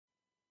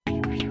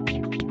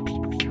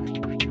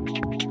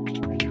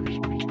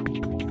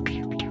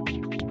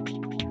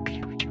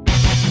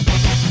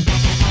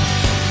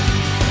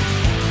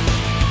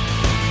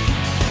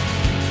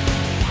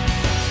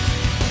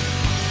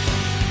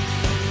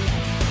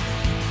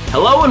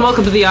Hello and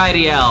welcome to the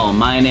IDL.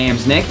 My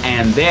name's Nick,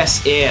 and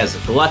this is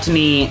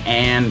Gluttony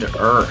and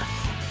Earth.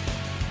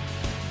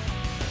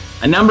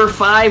 A number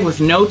 5 with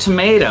no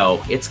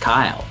tomato, it's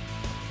Kyle.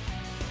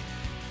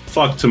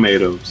 Fuck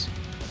tomatoes.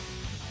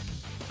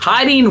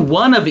 Hiding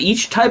one of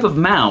each type of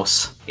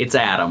mouse, it's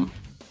Adam.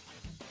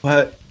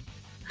 What?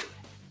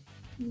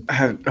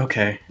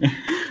 Okay.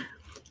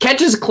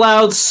 Catches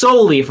clouds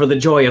solely for the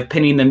joy of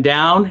pinning them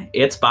down,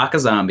 it's Baka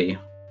Zombie.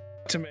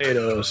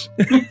 Tomatoes.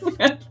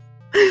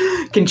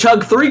 Can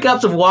chug 3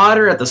 cups of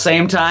water at the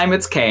same time,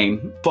 it's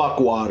Kane. Fuck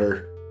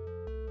water.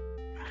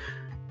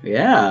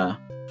 Yeah.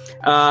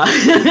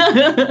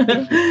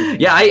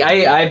 Yeah,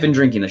 I've been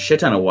drinking a shit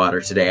ton of water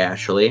today,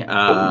 actually.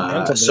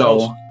 Yeah,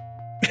 so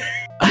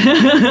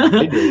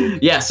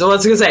what I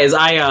was gonna say is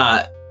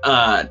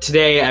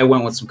today I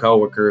went with some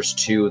coworkers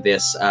to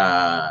this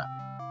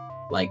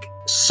like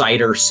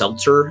cider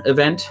seltzer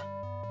event.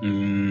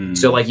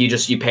 So like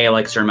you pay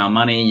like a certain amount of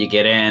money, you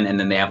get in, and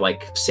then they have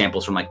like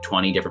samples from like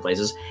 20 different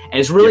places, and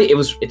it's really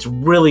it's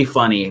really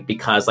funny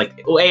because like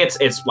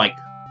it's like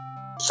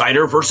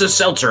cider versus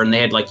seltzer, and they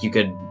had like you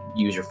could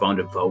use your phone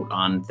to vote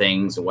on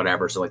things or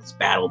whatever. So like this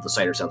battle of the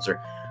cider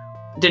seltzer.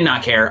 Did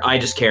not care. I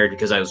just cared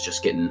because I was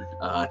just getting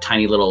a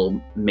tiny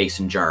little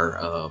mason jar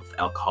of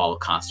alcohol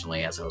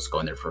constantly as I was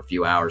going there for a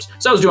few hours.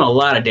 So I was doing a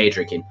lot of day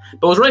drinking.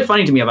 But what's really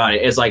funny to me about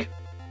it is like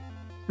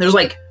there's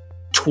like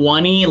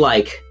 20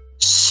 like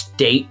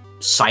state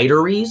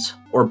cideries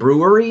or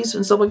breweries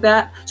and stuff like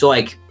that. So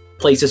like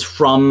places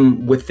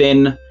from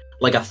within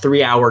like a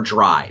 3-hour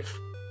drive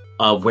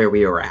of where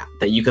we were at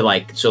that you could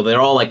like, so they're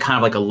all like kind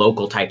of like a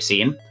local type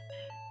scene.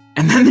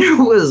 And then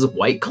there was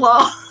White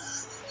Claw.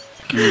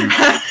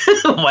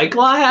 White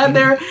Claw had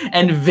there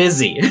and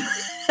Vizzy.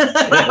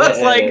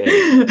 It's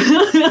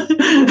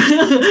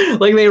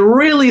like they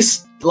really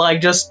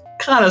like just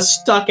kind of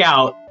stuck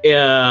out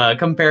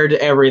compared to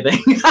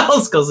everything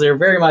else because they're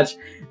very much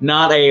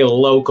not a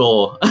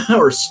local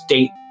or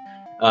state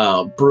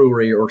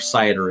brewery or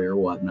cidery or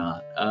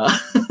whatnot.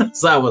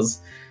 So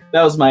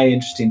that was my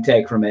interesting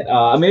take from it.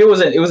 I mean,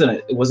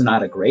 it was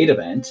not a great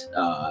event.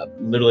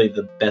 Literally,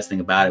 the best thing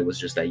about it was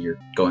just that you're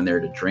going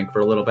there to drink for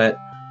a little bit.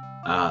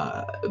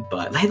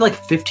 But they had like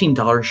 $15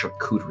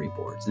 charcuterie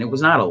boards, and it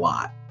was not a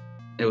lot.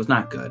 It was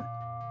not good.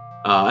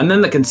 And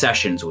then the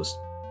concessions was.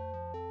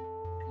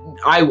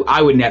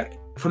 I would never.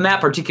 From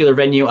that particular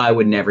venue, I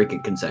would never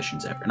get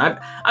concessions ever. And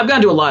I've gone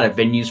to a lot of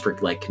venues for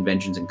like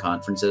conventions and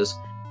conferences.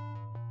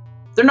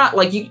 They're not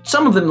like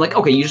some of them like,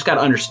 okay, you just got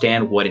to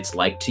understand what it's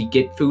like to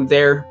get food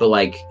there. But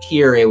like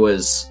here it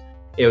was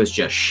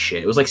just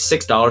shit. It was like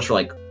 $6 for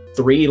like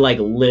 3 like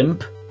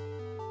limp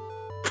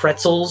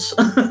pretzels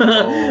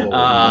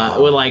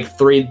with like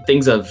 3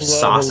 things of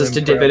sauces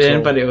to dip it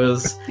in. But it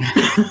was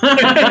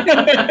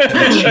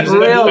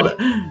real.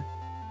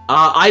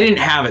 I didn't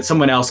have it.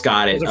 Someone else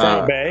got it. Was it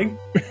from a bag?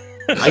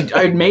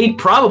 I made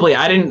probably.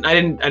 I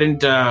didn't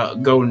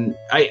go and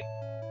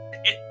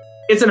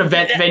it's an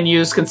event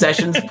venues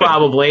concessions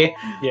probably.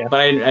 Yeah.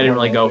 But I didn't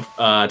really go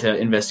to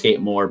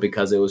investigate more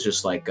because it was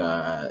just like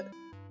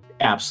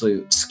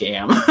absolute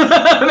scam.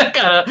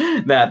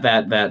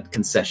 that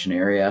concession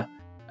area.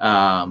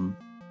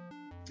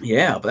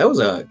 Yeah, but that was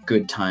a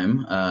good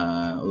time.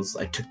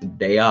 I took the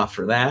day off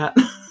for that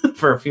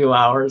for a few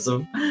hours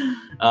of,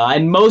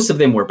 and most of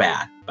them were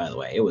bad. By the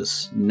way, it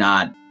was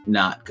not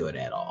good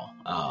at all.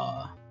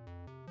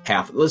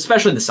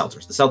 Especially the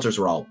seltzers. The seltzers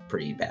were all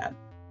pretty bad,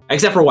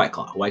 except for White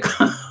Claw. White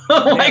Claw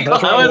White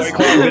Claw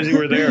and Vizzy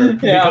were there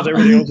because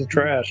everything else was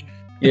trash.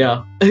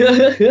 Yeah.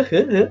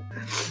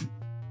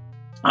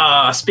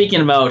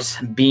 Speaking about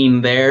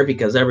being there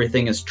because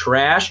everything is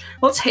trash,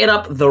 let's hit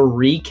up the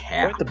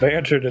recap. Quite the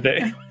banter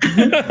today.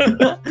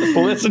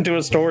 We'll listen to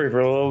a story for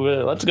a little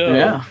bit. Let's go.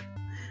 Yeah.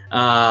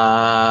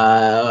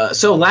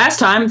 So last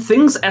time,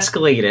 things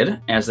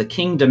escalated as the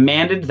king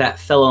demanded that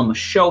Thelum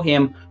show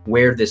him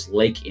where this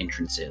lake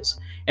entrance is.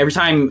 Every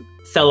time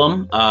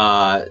Thelum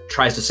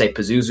tries to say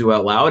Pazuzu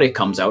out loud, it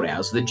comes out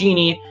as the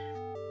genie.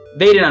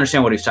 They didn't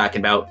understand what he was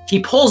talking about. He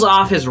pulls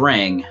off his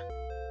ring.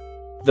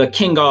 The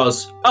king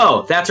goes,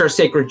 "Oh, that's our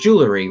sacred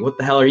jewelry. What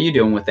the hell are you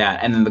doing with that?"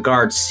 And then the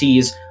guard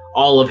sees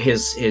all of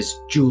his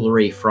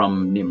jewelry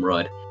from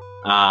Nimrod.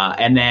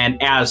 And then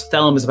as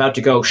Thelum is about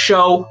to go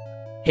show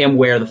him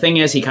where the thing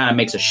is, he kind of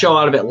makes a show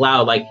out of it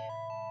loud, like,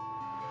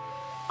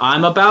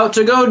 "I'm about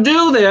to go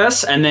do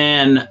this." And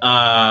then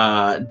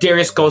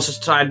Darius goes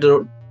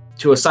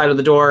to a side of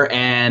the door,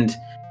 and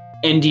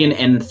Indian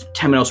and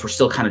Temenos were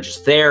still kind of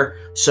just there.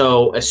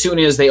 So as soon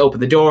as they open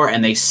the door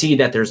and they see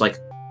that there's like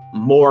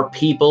more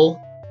people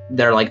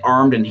that are like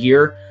armed in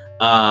here,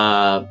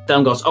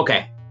 Thelum goes,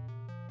 "Okay,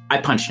 I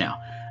punch now."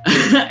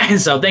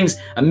 And so things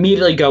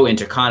immediately go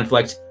into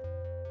conflict.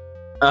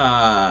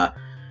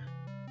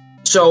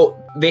 So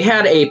they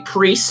had a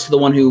priest, the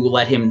one who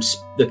let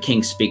the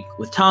king speak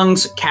with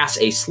tongues,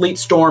 cast a sleet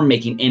storm,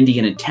 making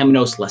Indian and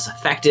Temenos less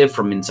effective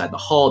from inside the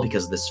hall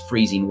because of this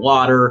freezing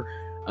water,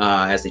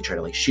 as they try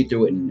to like shoot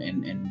through it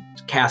and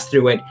cast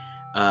through it.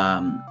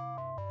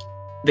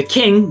 The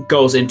king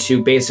goes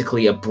into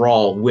basically a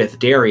brawl with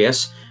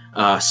Darius.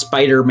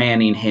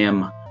 Spider-Manning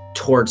him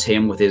towards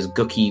him with his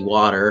gooky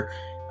water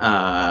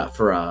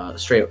for a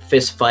straight-up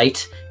fist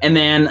fight. And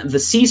then the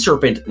sea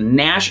serpent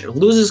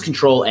loses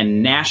control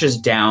and gnashes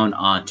down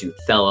onto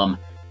Thellum.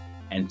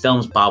 And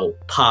Thellum's bobble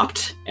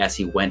popped as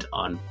he went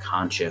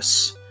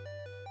unconscious.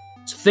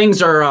 So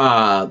things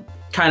are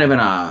kind of in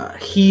a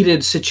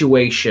heated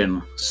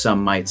situation,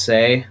 some might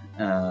say.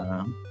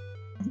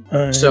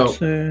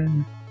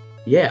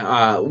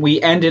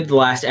 We ended the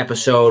last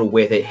episode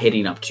with it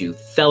hitting up to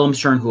Thellum's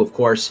turn, who, of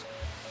course,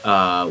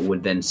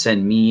 would then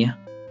send me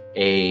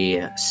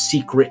a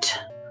secret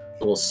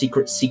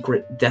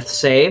death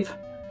save.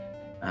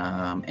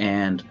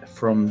 And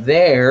from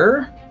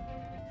there,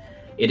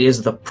 it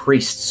is the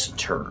priest's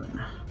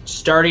turn.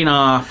 Starting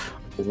off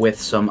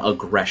with some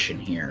aggression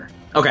here.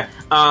 Okay,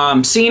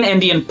 seeing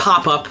Endian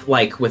pop up,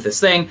 like, with this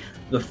thing,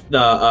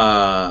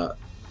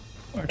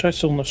 Aren't I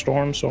still in the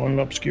storm, so I'm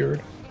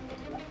obscured?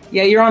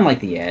 Yeah, you're on, like,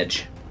 the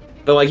edge.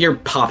 But, like, you're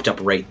popped up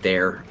right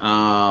there.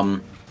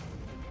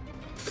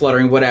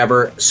 Fluttering,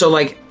 whatever. So,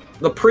 like,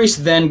 the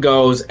priest then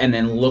goes and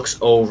then looks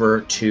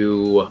over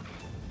to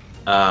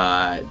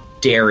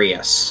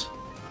Darius.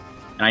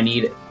 And I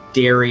need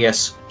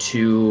Darius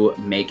to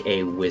make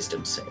a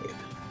wisdom save.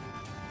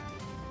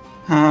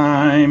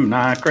 I'm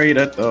not great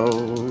at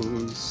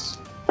those.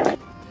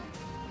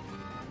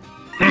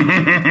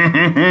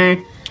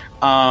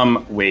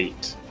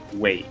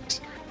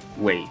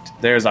 Wait.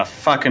 There's a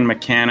fucking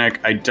mechanic.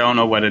 I don't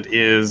know what it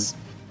is.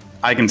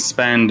 I can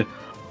spend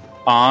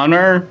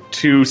honor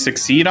to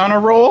succeed on a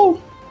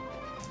roll?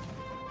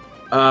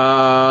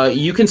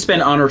 You can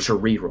spend honor to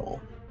reroll,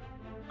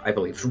 I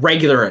believe.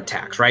 Regular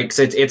attacks, right?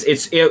 Because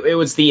it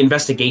was the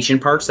investigation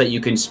parts that you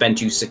can spend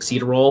to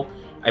succeed a roll.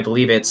 I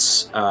believe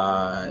it's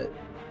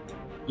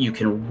you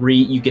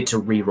get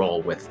to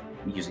reroll with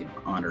using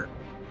honor.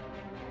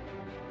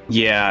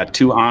 Yeah,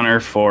 to honor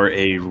for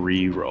a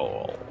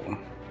reroll.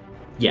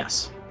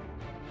 Yes.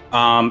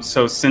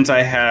 So since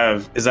I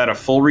have, is that a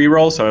full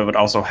reroll? So I would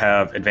also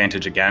have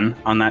advantage again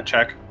on that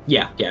check.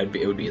 Yeah,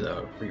 it would be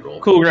the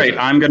reroll. Cool, great.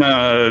 I'm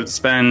gonna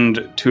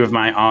spend 2 of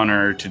my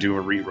honor to do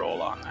a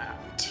reroll on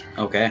that.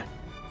 Okay.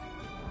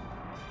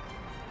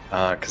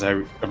 Because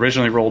I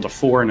originally rolled a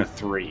 4 and a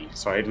 3,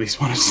 so I at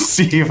least wanted to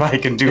see if I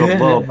can do a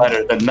little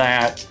better than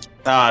that.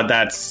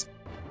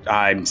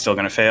 I'm still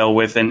gonna fail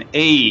with an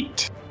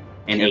 8.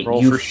 An 8,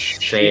 you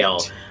fail.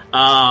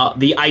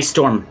 The ice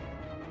storm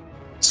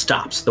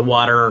stops. The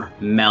water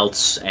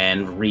melts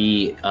and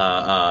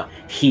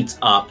heats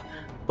up,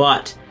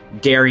 but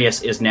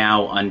Darius is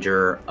now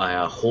under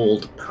a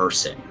hold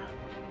person.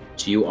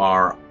 So you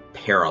are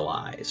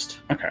paralyzed.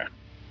 Okay.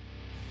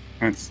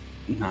 That's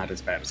not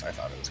as bad as I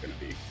thought it was going to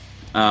be.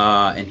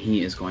 And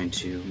he is going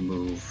to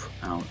move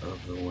out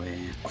of the way.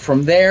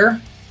 From there,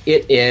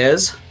 it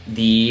is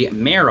the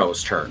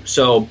Marrow's turn.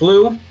 So,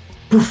 Blue,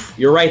 poof,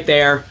 you're right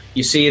there.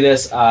 You see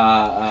this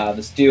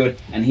this dude,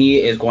 and he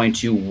is going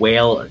to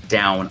wail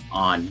down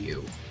on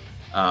you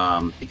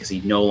because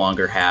he no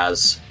longer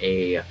has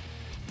a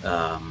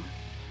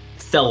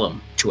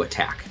Thellum to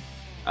attack,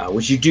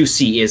 which you do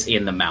see is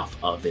in the mouth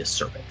of this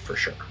serpent for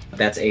sure.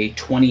 That's a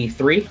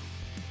 23.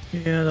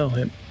 Yeah, that'll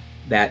hit.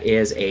 That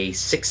is a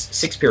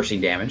six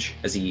piercing damage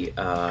as he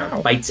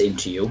bites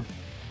into you.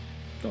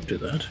 Don't do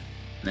that.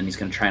 And then he's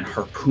going to try and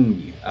harpoon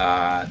you.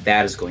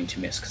 That is going to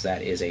miss because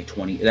that is a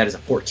 20. That is a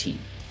 14.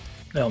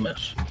 That'll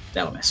miss.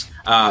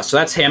 So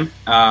that's him.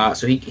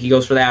 So he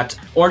goes for that.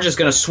 Orange is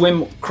going to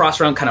swim cross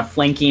around, kind of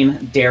flanking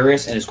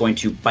Darius, and is going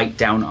to bite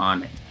down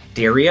on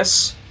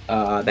Darius.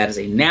 That is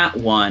a nat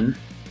 1.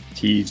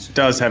 He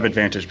does have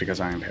advantage because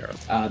I am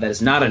paralyzed. That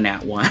is not a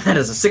nat 1. That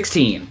is a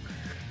 16.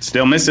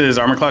 Still misses.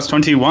 Armor class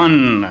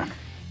 21.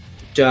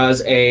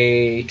 Does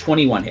a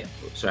 21 hit.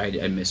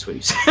 Sorry, I missed what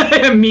you said.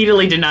 I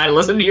immediately did not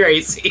listen to your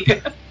AC.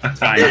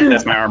 Fine,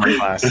 that's my armor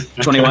class.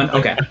 21?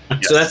 Okay.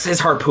 Yes. So that's his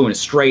harpoon is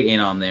straight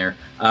in on there.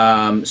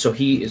 So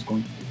he is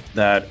going to...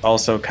 That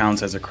also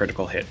counts as a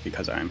critical hit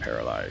because I am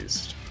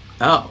paralyzed.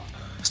 Oh.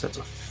 So that's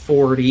a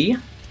 40.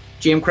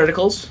 GM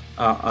criticals,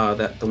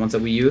 that the ones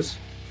that we use,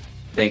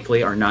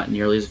 thankfully are not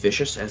nearly as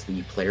vicious as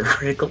the player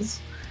criticals.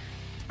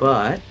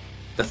 But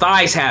the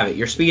thighs have it.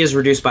 Your speed is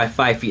reduced by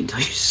 5 feet until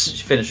you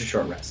finish a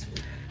short rest.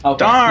 Okay.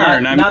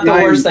 Darn! Not the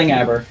worst thing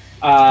ever.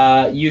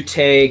 You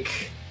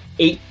take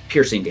 8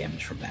 piercing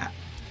damage from that.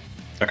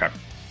 Okay.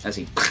 As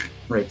he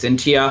right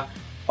into you.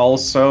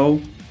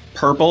 Also,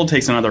 purple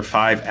takes another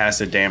 5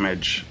 acid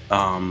damage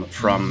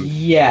from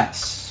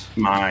yes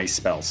my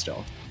spell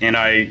still. And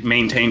I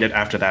maintained it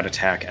after that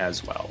attack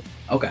as well.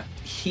 Okay.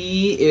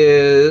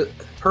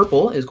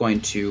 Purple is going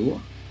to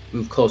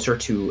move closer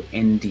to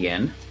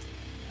Endian.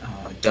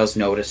 Does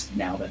notice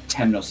now that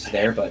Temnos is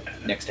there, but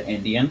next to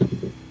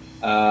Endian.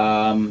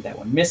 That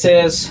one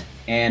misses,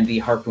 and the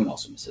harpoon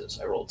also misses.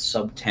 I rolled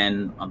sub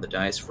 10 on the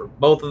dice for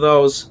both of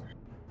those.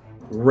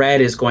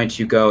 Red is going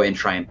to go and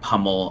try and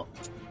pummel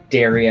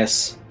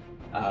Darius,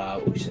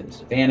 which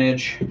is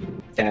advantage.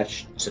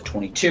 That's a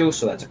 22,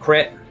 so that's a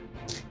crit.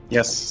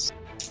 Yes.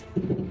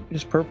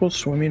 Is purple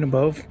swimming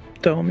above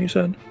Thellum, you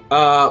said?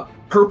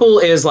 Purple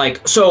is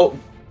like... So,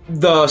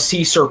 the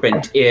sea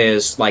serpent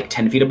is like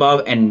 10 feet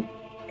above and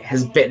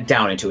has bit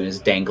down into it and is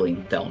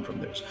dangling Thelum from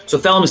there. So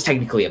Thelum is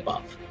technically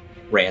above,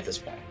 right at this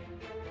point.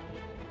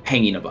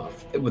 Hanging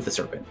above with the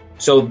serpent.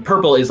 So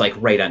purple is like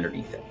right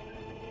underneath it.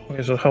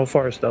 Okay, so how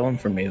far is Thelum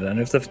from me then?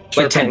 If the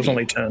Like 10 serpent was feet.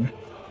 only 10.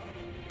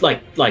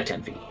 Like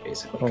 10 feet,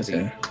 basically. 'cause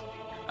Okay.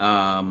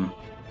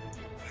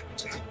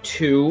 So it's a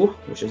 2,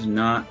 which is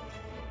not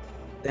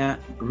that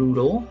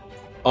brutal.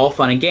 All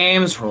fun and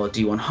games. Roll a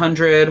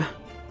D100.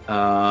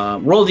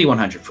 Roll a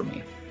D100 for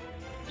me.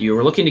 You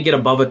were looking to get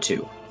above a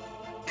 2.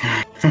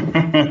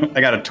 I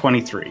got a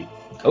 23.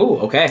 Oh,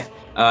 okay.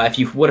 If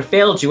you would have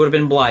failed, you would have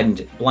been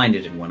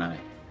blinded in one eye.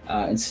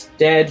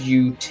 Instead,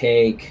 you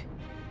take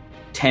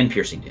 10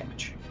 piercing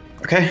damage.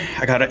 Okay,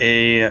 I got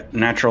a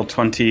natural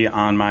 20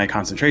 on my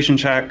concentration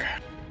check.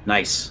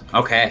 Nice.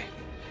 Okay.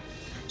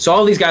 So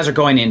all these guys are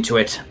going into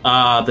it.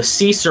 The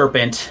sea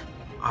serpent,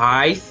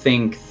 I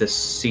think the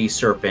sea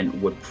serpent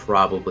would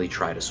probably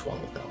try to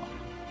swallow Thelum.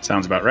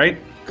 Sounds about right.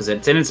 Because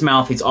it's in its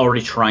mouth, he's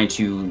already trying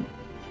to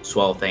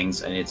swallow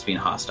things, and it's being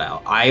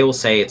hostile. I will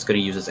say it's going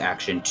to use its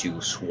action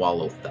to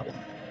swallow Thelum.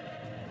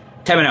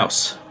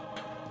 Temenos.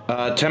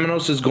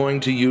 Temenos is going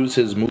to use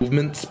his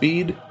movement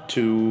speed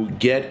to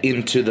get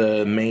into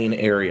the main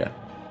area.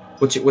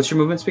 What's your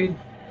movement speed?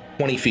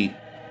 20 feet.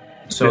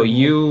 So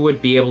you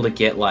would be able to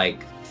get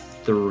like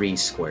 3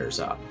 squares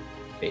up,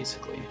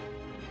 basically.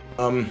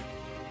 And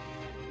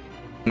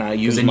I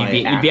use Then my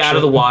you'd be out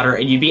of the water,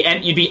 and you'd be.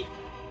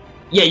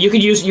 Yeah, you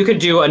could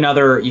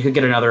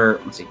get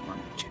another. Let's see, 1,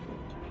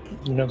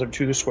 2. Another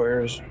 2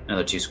 squares.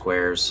 Another 2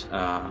 squares.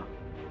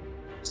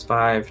 It's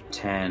 5,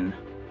 10,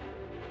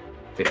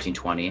 15,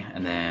 20,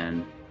 and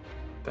then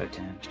 5,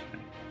 10,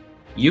 20.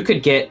 You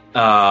could get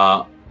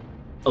a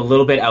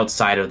little bit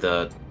outside of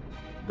the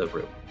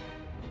room.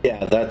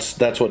 Yeah,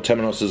 that's what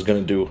Temenos is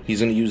going to do. He's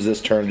going to use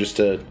this turn just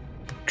to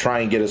try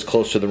and get as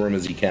close to the room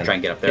as he can. Try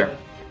and get up there. Yeah.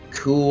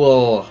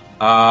 Cool.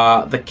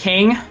 The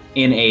king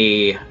in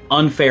a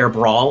unfair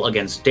brawl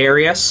against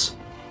Darius.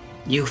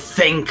 You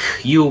think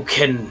you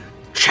can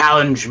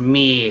challenge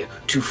me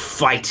to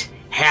fight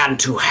hand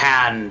to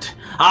hand?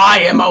 I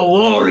am a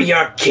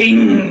warrior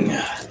king.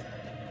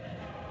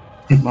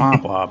 Blah,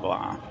 blah,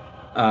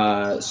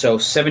 blah. So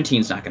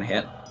 17's not going to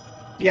hit.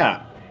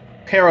 Yeah.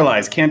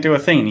 Paralyzed. Can't do a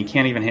thing. He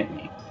can't even hit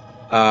me.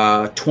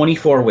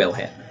 24 will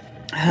hit.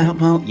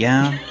 Well,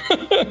 yeah.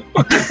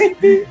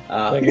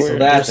 So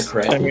that's a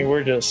crit. I mean,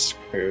 we're just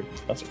screwed.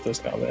 That's what this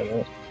combat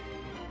is.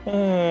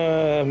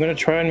 I'm going to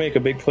try and make a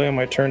big play on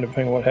my turn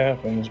depending on what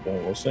happens, but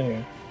we'll see.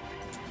 I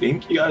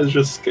think you guys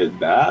just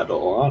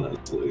skedaddle,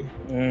 honestly.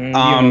 Even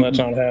though that's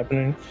not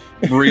happening.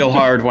 Real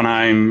hard when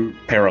I'm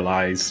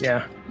paralyzed.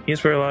 Yeah,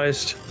 he's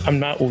paralyzed. I'm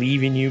not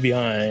leaving you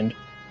behind.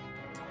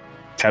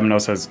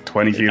 Temenos has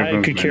 20 feet of I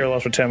movement. could care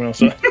less what Temenos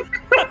said.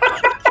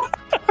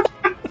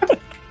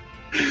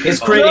 His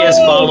crit is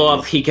follow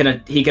up. He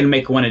can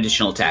make 1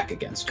 additional attack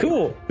against you.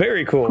 Cool.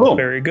 Very cool.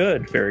 Very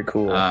good. Very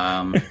cool.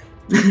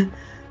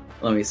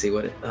 Let me see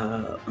what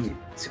let me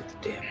see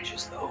what the damage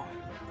is though.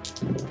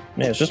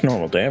 Yeah, it's just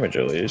normal damage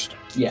at least.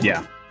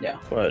 Yeah.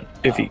 But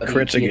if he But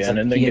crits he gets again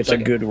a- and then he gets gets a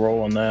like good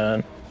roll on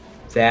that.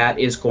 That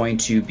is going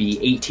to be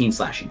 18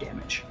 slashing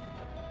damage.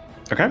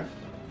 Okay.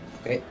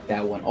 Okay,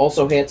 that one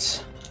also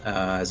hits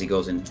as he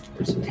goes in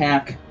for his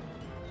attack.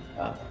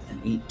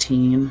 An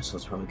 18, so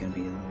it's probably going to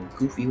be a little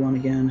goofy one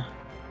again.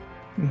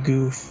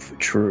 Goof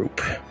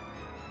troop.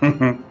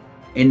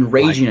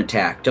 Enraging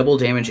attack, double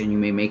damage, and you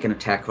may make an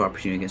attack of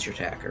opportunity against your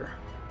attacker.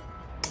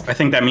 I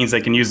think that means they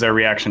can use their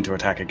reaction to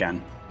attack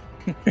again.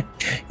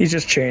 He's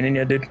just chaining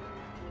you, dude.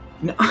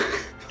 No.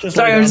 Just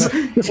Sorry, lay I'm down just-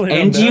 there. Just lay down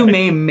and there. you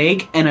may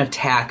make an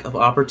attack of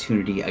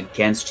opportunity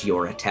against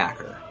your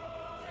attacker.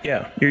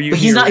 Yeah, you're But using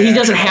he's your not. He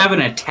doesn't reaction. have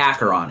an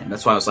attacker on him.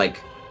 That's why I was like,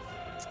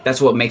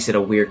 that's what makes it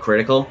a weird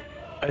critical.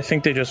 I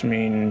think they just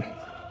mean...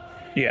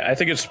 Yeah, I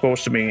think it's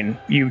supposed to mean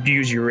you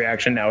use your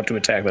reaction now to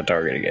attack the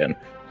target again.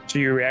 So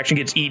your reaction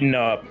gets eaten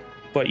up,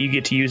 but you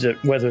get to use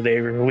it whether they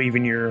leave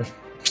in your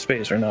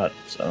space or not.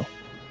 So,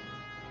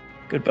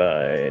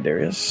 goodbye,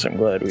 Darius. I'm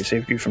glad we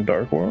saved you from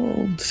Dark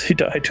World. He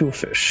died to a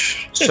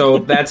fish. So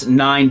that's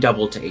 9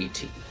 doubled to 18.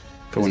 If it He wouldn't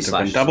have been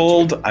slashes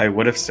doubled, I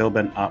would have still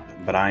been up,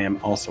 but I am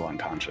also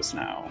unconscious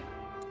now.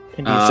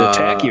 He needs to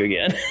attack you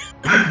again.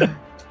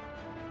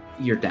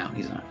 You're down.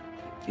 He doesn't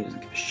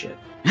give a shit.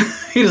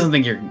 He doesn't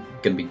think you're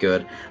gonna be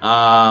good.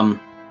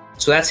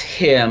 So that's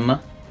him.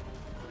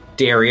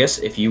 Darius,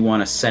 if you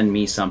want to send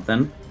me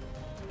something.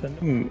 Send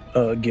him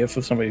a gif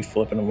of somebody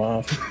flipping him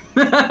off.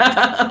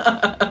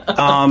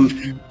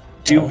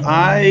 Do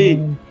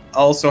I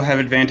also have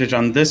advantage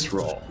on this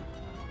roll?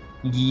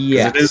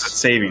 Yes. It is a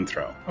saving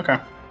throw. Okay.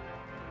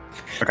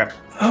 Okay.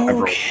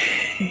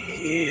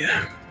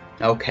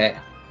 Okay.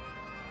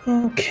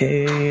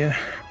 Okay.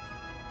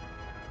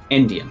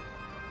 Indian.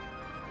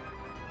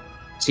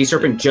 Sea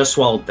Serpent just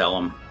swallowed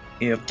Thelum.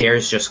 Yep.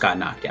 Darius just got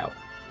knocked out.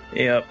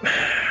 Yep.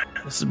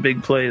 This is a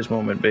big plays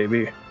moment,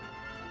 baby.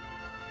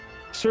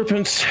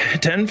 Serpent's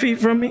 10 feet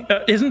from me.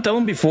 Isn't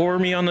Thelum before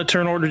me on the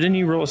turn order? Didn't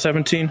you roll a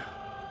 17?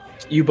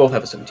 You both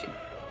have a 17.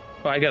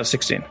 Oh, I got a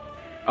 16.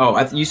 Oh,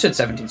 you said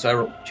 17, so I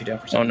wrote you down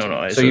for 17.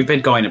 Oh, no. So you've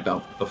been going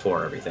about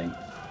before everything.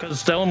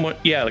 Because Thellum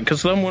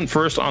went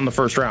first on the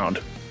first round.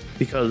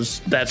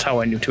 Because that's how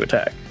I knew to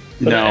attack.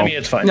 But, No. I mean,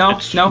 it's fine. No,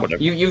 It's no,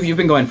 whatever. you've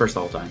been going first the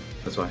whole time.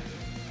 That's why.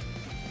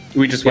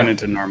 We just went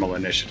into normal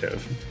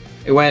initiative.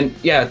 It went,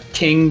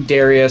 King,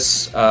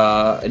 Darius,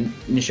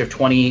 initiative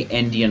 20,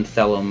 Endian,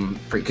 Thellum,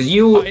 because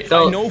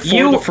I know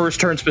for the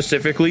first turn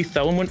specifically,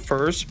 Thellum went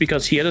first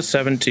because he had a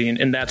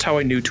 17, and that's how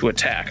I knew to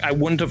attack. I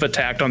wouldn't have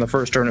attacked on the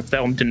first turn if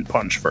Thellum didn't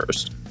punch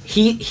first.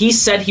 He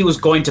said he was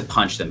going to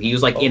punch them. He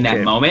was like in that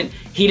Okay. moment.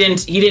 He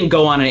didn't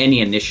go on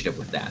any initiative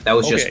with that. That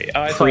was just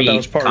I thought that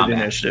was part of the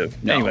pre-combat. initiative.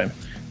 No. Anyway,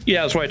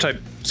 yeah, that's why I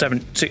typed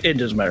 7. It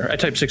doesn't matter. I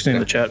typed 16 in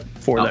the chat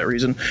for that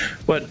reason.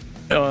 But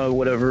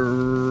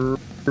whatever,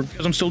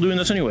 because I'm still doing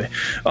this anyway.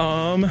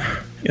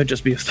 It'll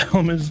just be if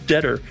Thellum is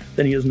deader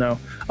than he is now.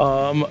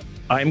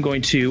 I'm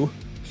going to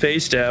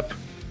phase step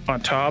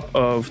on top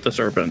of the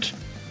serpent.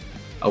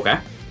 Okay.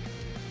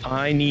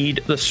 I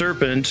need the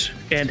serpent,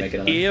 and Make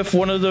another. if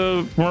one of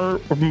the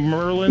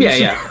Merlins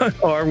Yeah.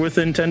 are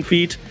within 10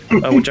 feet,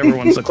 whichever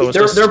one's the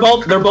closest.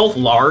 They're both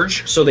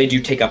large, so they do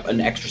take up an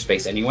extra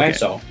space anyway. Okay.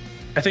 So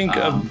I think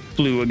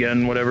blue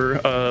again, whatever,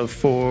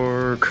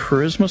 for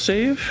charisma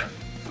save,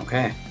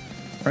 okay,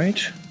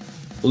 right?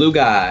 blue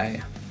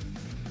guy.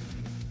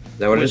 Is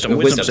that what it is?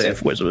 Wisdom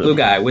save. Wisdom. Blue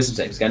guy, wisdom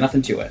save. He's got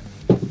nothing to it.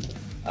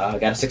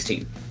 Got a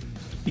 16.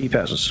 He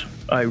passes.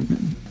 I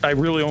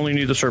really only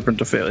need the serpent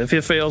to fail. If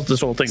it fails,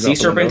 this whole thing's Sea out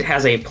the serpent window.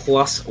 has a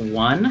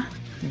 +1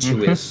 to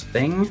his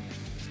thing,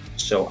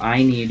 so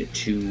I need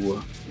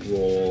to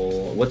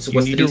roll. What's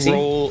You the need DC? to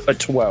roll a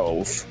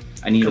 12.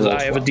 I need to Because roll.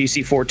 I have a 12.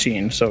 DC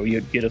 14, so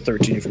you get a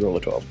 13 if you roll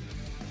a 12.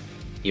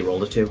 He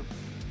rolled a 2.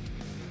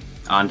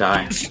 On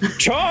die.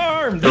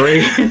 Charmed! 3.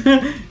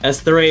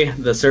 That's 3.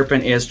 The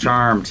serpent is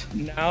charmed.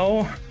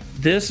 Now,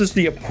 this is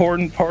the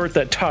important part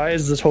that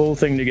ties this whole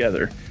thing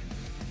together.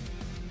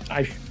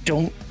 I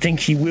don't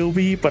think he will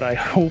be, but I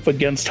hope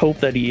against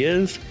hope that he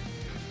is.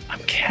 I'm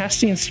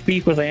casting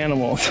Speak with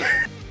Animals.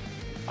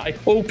 I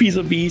hope he's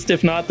a beast.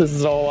 If not, this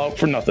is all out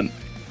for nothing.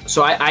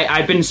 So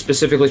I've been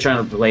specifically trying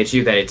to relate to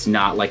you that it's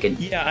not like an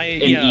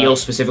eel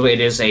specifically.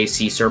 It is a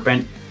sea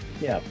serpent.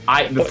 Yeah.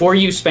 Before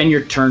you spend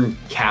your turn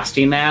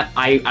casting that,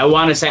 I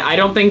want to say I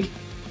don't think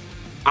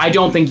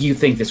you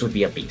think this would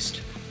be a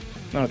beast.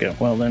 Okay,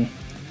 well then.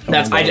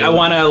 I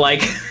want to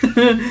like.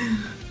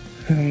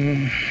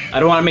 I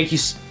don't want to make you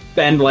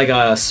spend like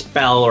a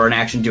spell or an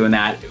action doing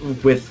that.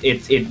 With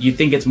it, you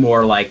think it's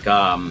more like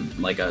a.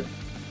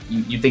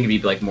 You think it'd be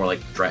like more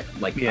like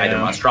either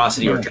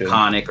monstrosity or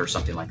draconic or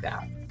something like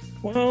that.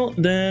 Well,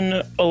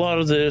 then a lot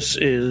of this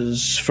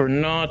is for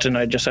naught, and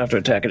I just have to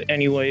attack it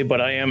anyway. But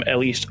I am at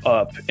least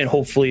up, and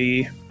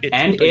hopefully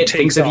it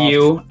thinks of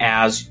you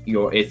as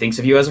a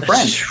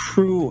friend. That's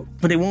true,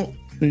 but it won't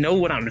know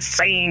what I'm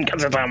saying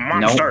because it's a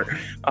monster.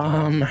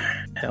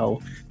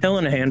 Nope. Hell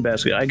in a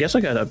handbasket. I guess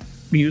I gotta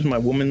use my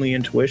womanly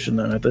intuition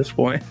then at this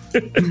point.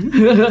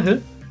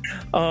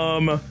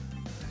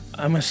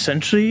 I'm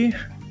essentially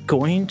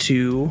going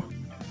to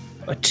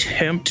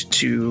attempt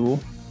to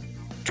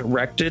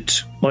direct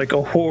it like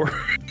a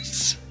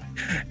horse,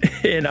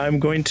 and I'm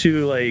going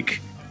to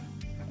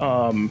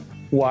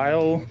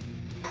while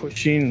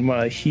pushing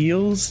my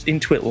heels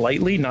into it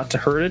lightly, not to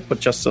hurt it, but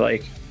just to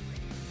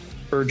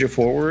urge it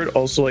forward.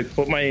 Also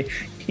put my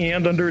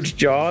hand under its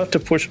jaw to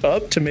push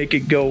up to make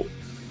it go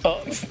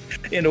up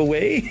and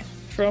away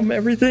from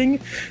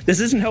everything. This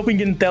isn't helping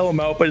get Thellum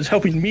out, but it's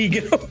helping me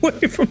get away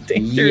from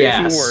danger.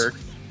 If it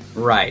works.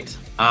 Right.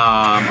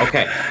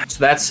 Okay. So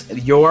that's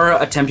you're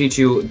attempting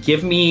to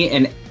give me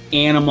an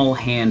animal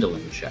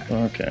handling check.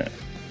 Okay.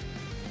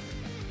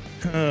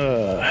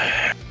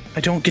 I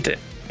don't get to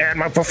add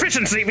my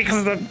proficiency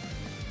because of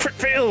the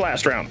fail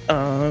last round.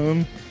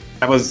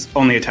 That was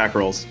only attack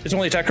rolls. It's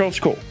only attack rolls?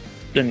 Cool.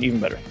 Then even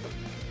better.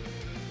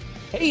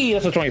 Hey,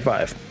 that's a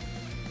 25.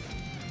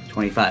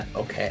 25.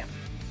 Okay.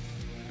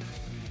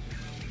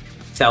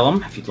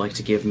 Thellum, if you'd like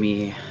to give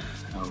me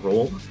a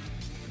roll.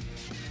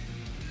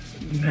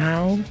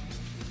 Now,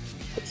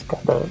 it's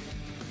gotta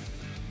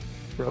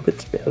rub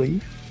its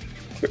belly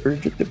to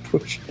urge it to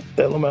push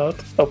Thellum out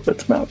up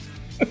its mouth.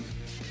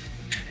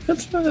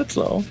 That's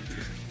all.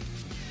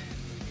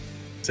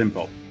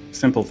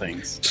 Simple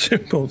things.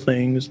 Simple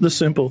things. The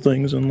simple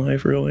things in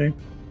life, really.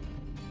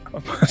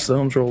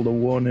 Thellum's rolled a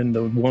 1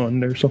 into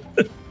 1 or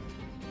something.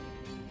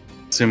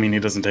 Assuming he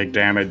doesn't take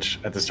damage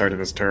at the start of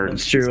his turn.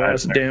 That's true.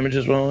 That's damage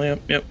as well.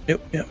 Yep.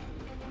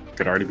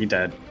 Could already be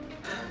dead.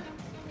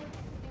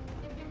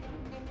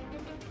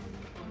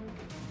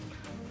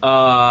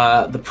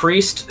 The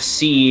priest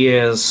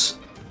sees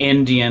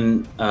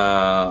Indian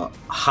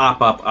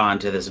hop up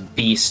onto this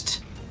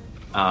beast.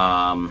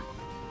 Doesn't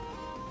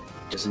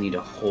need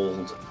to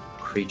hold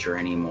creature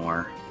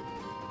anymore.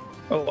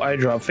 Oh, I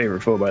dropped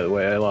favorite foe, by the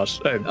way. I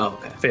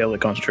failed the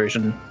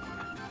concentration.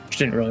 Which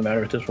didn't really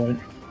matter at this point,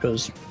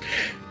 because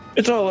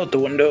it's all out the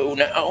window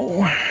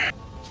now.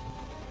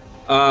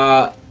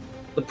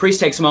 The priest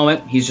takes a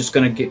moment. He's just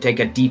going to take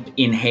a deep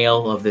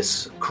inhale of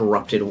this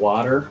corrupted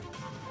water.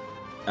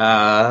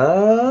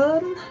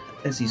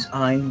 as he's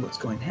eyeing what's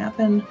going to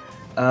happen,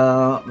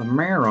 the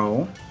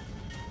Marrow,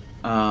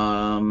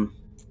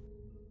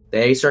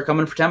 they start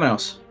coming for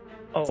Temenos.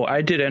 Oh,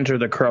 I did enter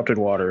the corrupted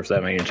water, if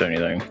that means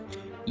anything.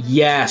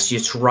 Yes,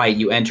 it's right.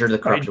 You enter the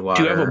corrupted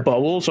water. Do you have a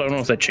bubble? So I don't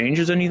know if that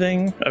changes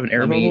anything. I have an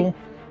air bubble.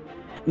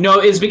 No,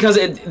 it's because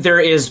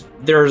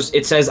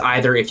it says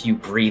either if you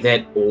breathe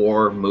it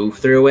or move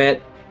through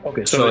it.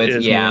 Okay, so it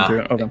is moving through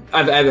it. Okay.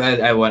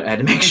 I had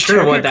to make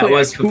sure what that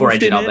was before I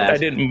did all that. I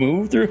didn't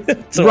move through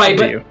it. So right,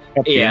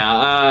 but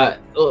yeah.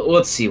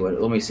 Let's see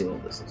let me see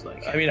what this looks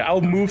like. I mean, I'll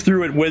move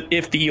through it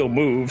if the eel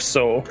moves.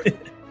 So.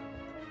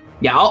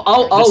 Yeah,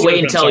 I'll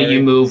wait until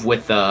you move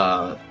with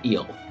the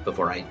eel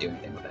before I do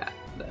anything with that.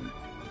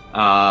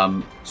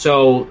 Then,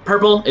 so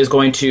purple is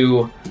going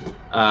to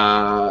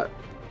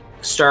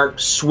start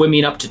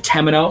swimming up to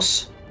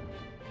Temenos,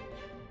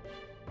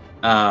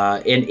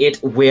 and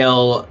it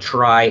will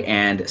try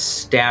and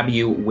stab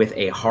you with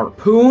a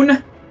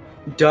harpoon.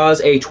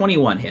 Does a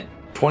 21 hit?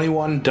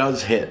 21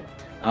 does hit.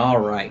 All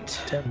right.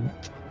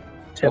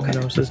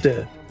 Temenos is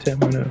dead.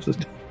 Temenos is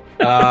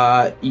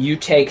dead. You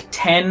take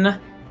 10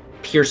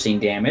 piercing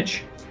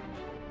damage.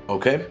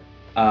 Okay.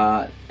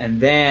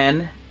 And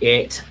then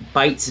it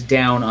bites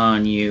down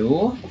on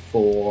you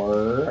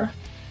for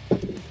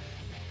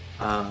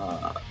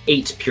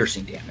 8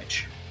 piercing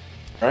damage.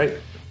 All right.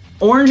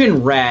 Orange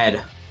and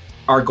red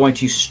are going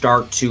to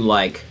start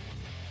to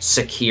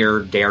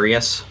secure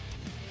Darius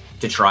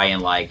to try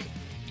and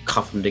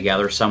cuff him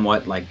together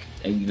somewhat.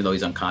 Even though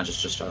he's unconscious,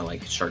 just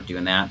start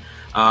doing that.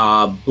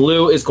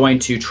 Blue is going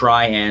to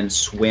try and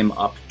swim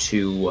up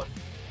to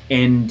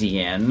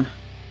Indian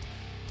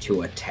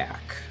to attack.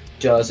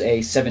 Does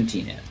a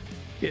 17 hit?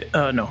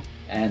 Yeah, no.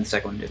 And the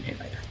second one didn't hit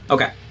either.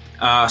 Okay.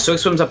 So he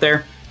swims up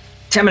there.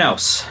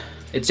 Temenos,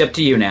 it's up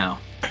to you now.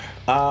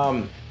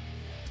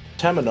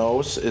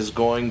 Temenos is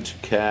going to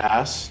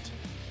cast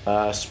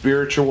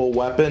Spiritual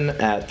Weapon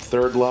at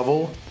 3rd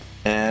level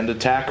and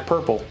attack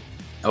purple.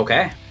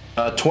 Okay.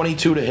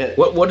 22 to hit.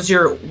 What is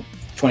your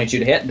 22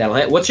 to hit? That'll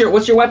hit. What's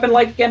your weapon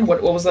like again? What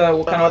kind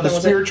of weapon was it? The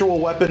spiritual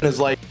weapon is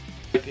like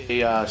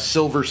a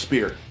silver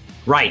spear.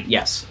 Right.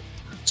 Yes.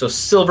 So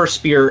silver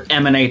spear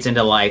emanates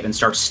into life and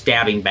starts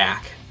stabbing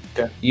back.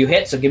 Okay. You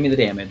hit, so give me the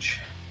damage.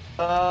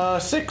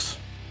 6.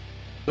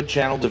 Good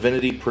channel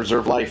divinity,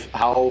 preserve life.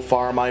 How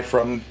far am I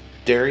from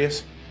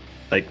Darius?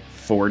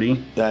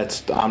 40.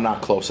 I'm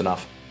not close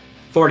enough.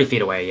 40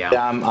 feet away. Yeah.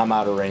 Yeah, I'm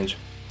out of range.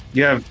 Do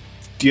you have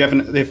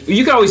if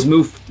you can always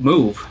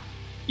move.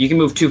 You can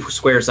move 2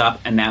 squares up,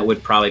 and that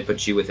would probably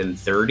put you within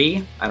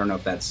 30. I don't know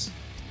if that's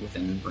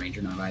within range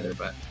or not either,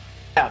 but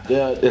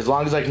yeah, as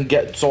long as I can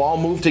get. So I'll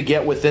move to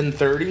get within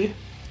 30,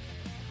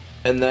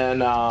 and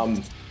then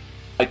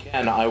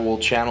again I will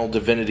channel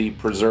divinity,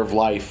 preserve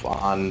life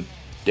on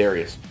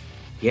Darius.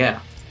 Yeah.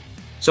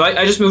 So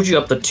I just moved you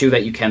up the 2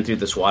 that you can through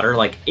this water.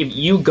 If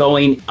you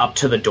going up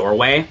to the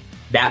doorway,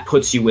 that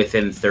puts you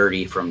within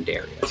 30 from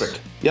Darius. Perfect.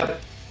 Yep.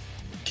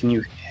 Can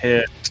you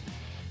hit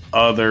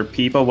other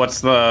people? What's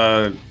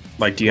the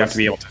do you have to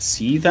be able to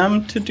see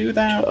them to do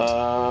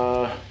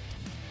that?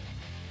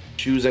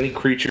 Choose any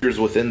creatures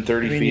within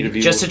 30 feet of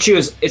you. Just to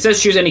choose, it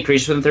says choose any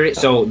creatures within 30.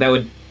 So that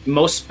would,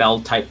 most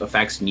spell type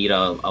effects need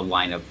a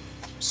line of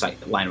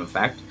sight, line of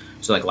effect.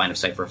 So line of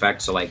sight for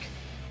effect. So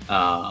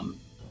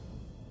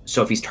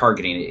so if he's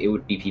targeting it, it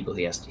would be people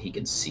he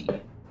can see.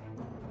 You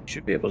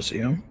should be able to see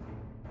them,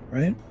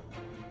 right?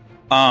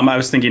 I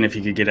was thinking if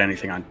you could get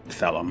anything on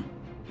Thelum.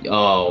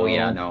 Oh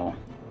yeah, no.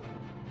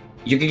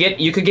 You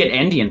could get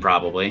Indian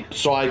probably.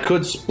 So I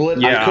could split.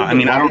 Yeah, I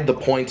divide the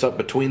points up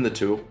between the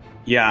 2.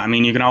 Yeah,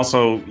 you can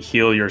also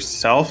heal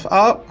yourself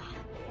up.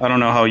 I don't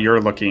know how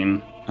you're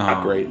looking.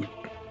 Not great.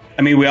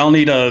 We all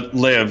need to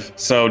live,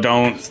 so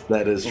don't.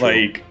 That is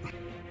true.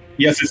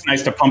 Yes, it's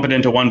nice to pump it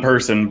into one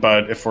person,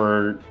 but if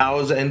we're... How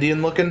is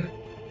Indian looking?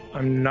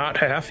 I'm not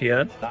half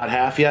yet. Not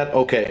half yet?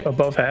 Okay.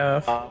 Above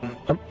half.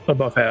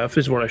 Above half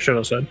is what I should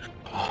have said.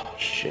 Oh,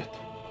 shit.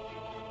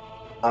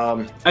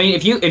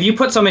 If you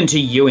put some into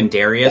you and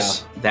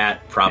Darius,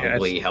 that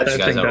probably helps you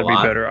guys out a lot. I think that'd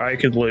be better. I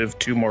could live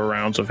 2 more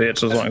rounds of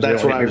hits as long as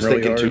that's they what I was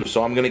really thinking hard. too.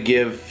 So I'm going to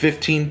give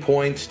 15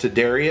 points to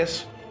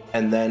Darius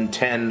and then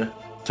 10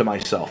 to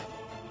myself.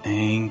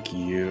 Thank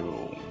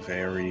you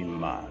very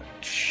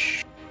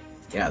much.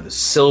 Yeah, the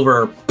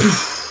silver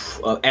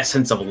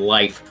essence of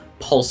life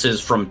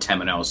pulses from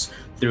Temenos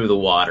through the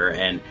water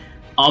and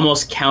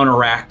almost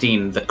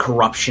counteracting the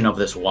corruption of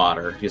this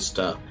water. Just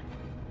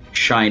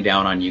shine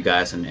down on you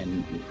guys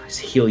and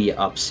heal you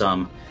up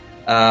some.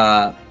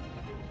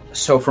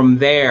 So from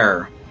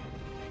there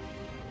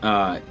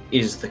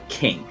is the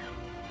king.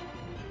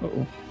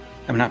 Uh-oh.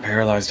 I'm not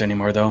paralyzed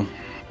anymore, though.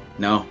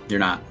 No, you're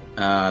not.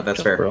 That's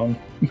just fair. Prone.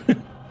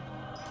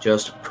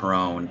 Just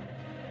prone.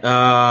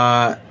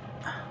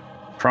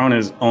 Prone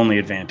is only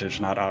advantage,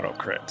 not auto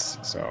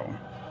crits. So,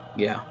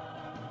 yeah.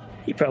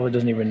 He probably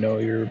doesn't even know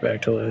you're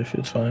back to life.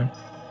 It's fine.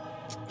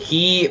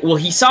 He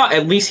saw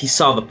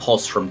the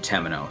pulse from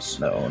Temenos.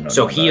 No.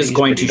 So he is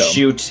going to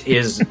shoot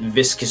his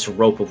viscous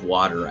rope of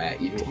water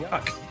at you.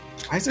 Yuck.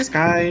 Why is this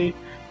guy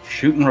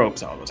shooting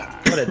ropes all the time.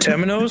 What, at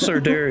Temenos or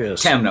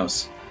Darius?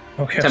 Temnos.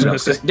 Okay, I was gonna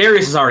Temnos. say, 'Cause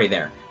Darius is already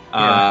there.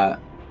 Yeah.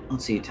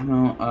 Let's see,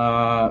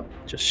 Temno.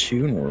 just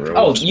shooting ropes.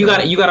 Oh, you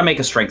got to make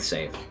a strength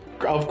save.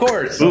 Of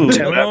course. Ooh,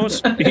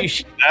 Temenos?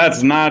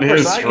 that's not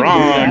his Of course I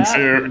strong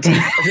can do suit.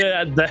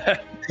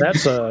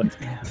 that's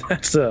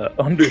a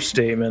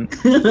understatement.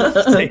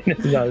 Saying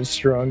it's not a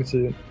strong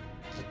suit.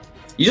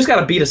 You just got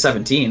to beat a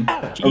 17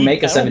 or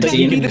make a I don't think 17.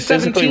 you Beat a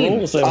physically 17.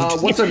 roll a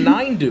 17. What's a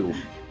 9 do?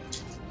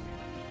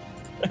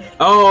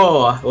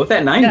 Oh, what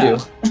that 9 Yeah. do?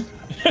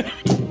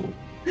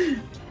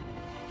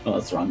 Oh,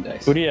 that's the wrong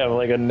dice. What do you have?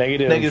 Like a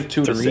Negative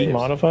 2 to 3 save.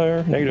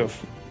 modifier? Negative.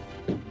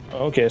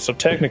 Okay, so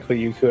technically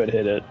you could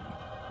hit it.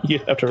 You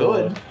have to roll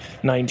Good.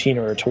 a 19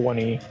 or a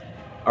 20.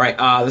 All right,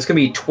 this is gonna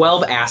be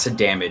 12 acid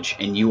damage,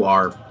 and you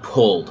are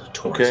pulled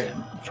towards Okay.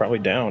 him. Probably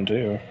down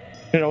too.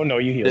 No,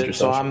 you healed So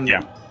yourself. I'm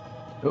Yeah.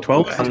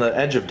 12. on the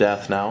edge of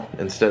death now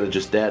instead of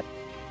just dead.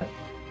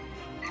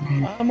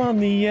 I'm on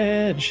the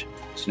edge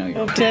So now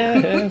you're of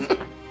death.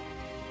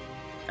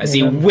 as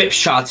he whip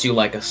shots you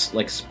like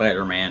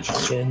Spider-Man.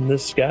 And the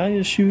sky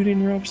is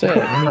shooting ropes at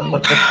me.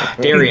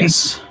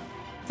 Darius.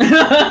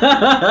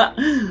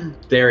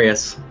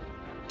 Darius.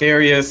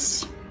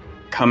 Darius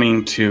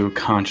coming to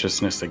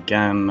consciousness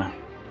again.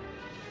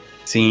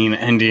 Seeing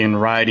Endian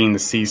riding the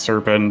sea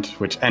serpent,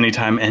 which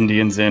anytime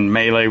Endian's in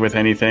melee with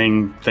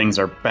anything, things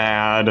are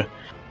bad.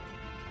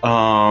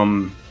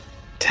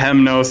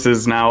 Temnos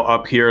is now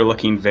up here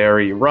looking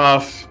very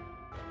rough.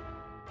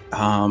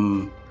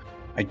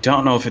 I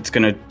don't know if it's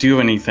going to do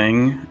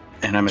anything,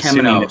 and I'm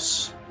assuming...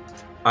 Temenos.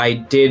 I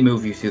did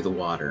move you through the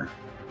water.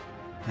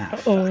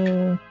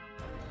 Oh,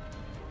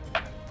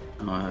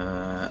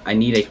 I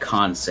need a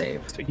con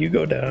save. so you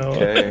go down.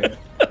 Okay.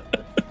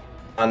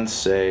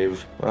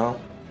 Unsave. Well,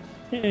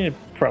 It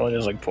probably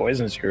just like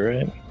poisons you,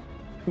 right?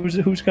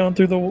 Who's gone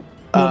through the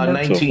mark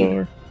 19.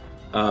 so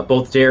far?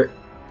 Both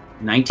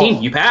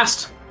 19. You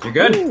passed. You're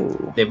good.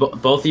 Ooh. They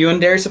both you and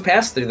Darius have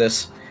passed through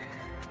this.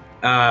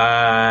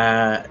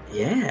 Yeah.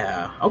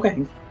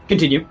 Okay.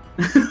 Continue.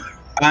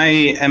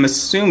 I am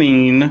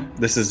assuming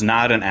this is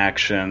not an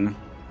action.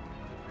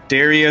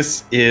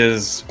 Darius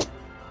is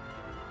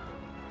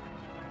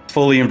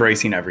fully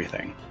embracing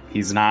everything.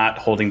 He's not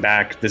holding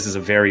back. This is a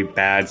very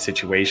bad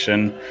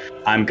situation.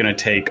 I'm going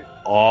to take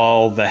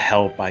all the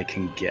help I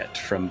can get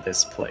from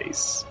this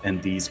place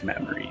and these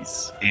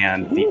memories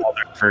and the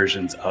other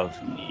versions of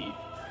me.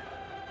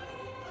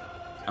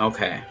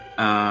 Okay.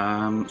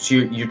 So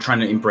you're trying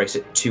to embrace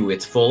it to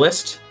its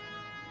fullest,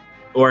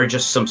 or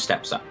just some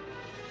steps up?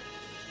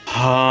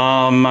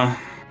 I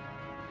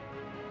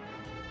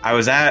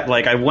was at,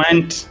 I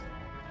went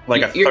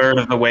a third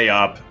of the way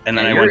up, and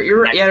then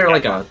You're at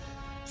like a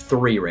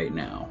 3 right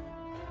now.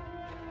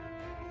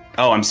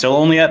 Oh, I'm still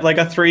only at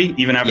a 3,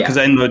 even after, because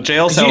in the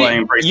jail cell I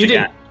embraced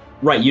again.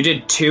 Right, you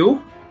did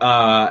 2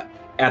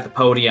 at the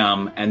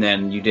podium, and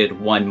then you did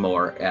 1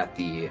 more at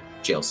the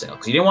jail cell.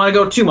 Because you didn't want to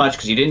go too much,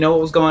 because you didn't know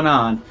what was going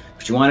on,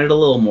 but you wanted a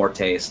little more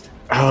taste.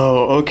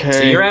 Oh, okay.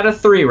 So you're at a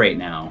 3 right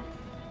now.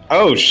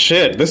 Oh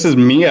shit! This is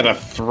me at a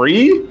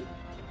 3.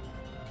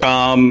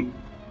 I'm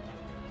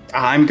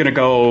gonna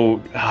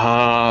go.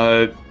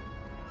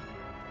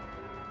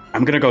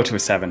 I'm gonna go to a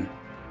 7.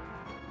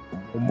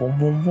 Boom, boom,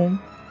 boom,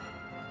 boom.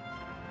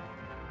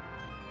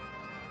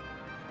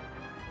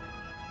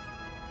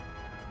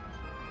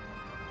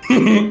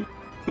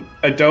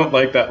 I don't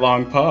like that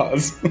long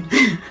pause.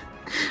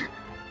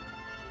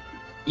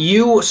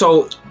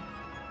 So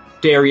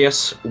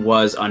Darius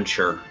was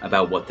unsure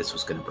about what this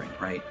was going to bring,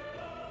 right?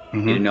 Mhm.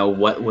 He didn't know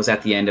what was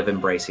at the end of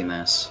embracing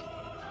this.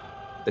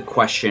 The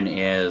question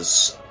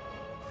is,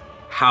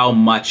 how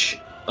much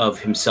of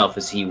himself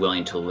is he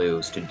willing to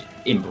lose to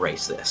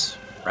embrace this,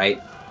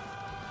 right?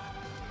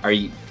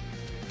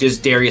 Does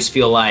Darius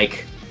feel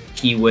like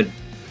he would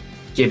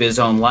give his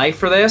own life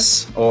for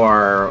this,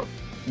 or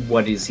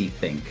what does he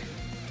think?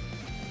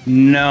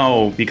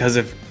 No, because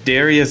if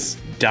Darius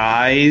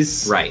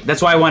dies... Right.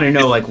 That's why I want to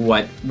know,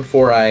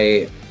 before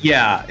I...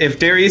 Yeah, if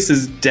Darius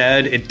is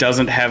dead, it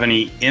doesn't have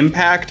any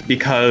impact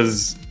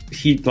because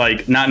he,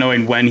 not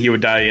knowing when he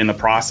would die in the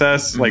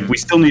process, we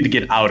still need to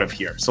get out of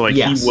here. So,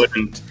 Yes. he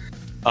wouldn't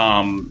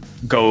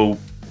go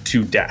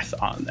to death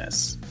on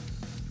this.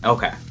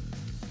 Okay.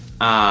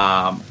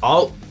 I'm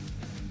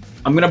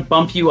gonna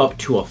bump you up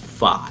to a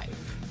 5.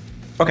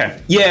 Okay.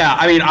 Yeah,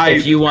 I mean,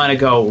 if you want to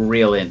go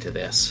real into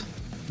this.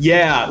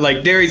 Yeah,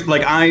 Darius,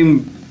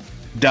 I'm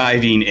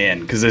diving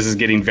in because this is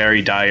getting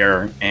very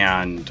dire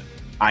and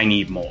I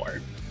need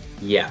more.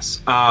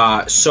 Yes.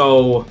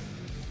 So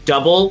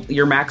double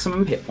your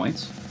maximum hit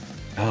points.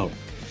 Oh,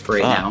 for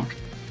right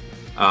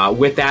now.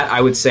 With that,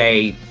 I would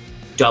say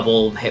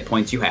double hit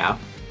points you have.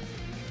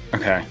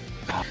 Okay.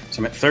 So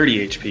I'm at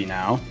 30 HP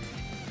now.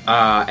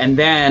 And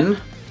then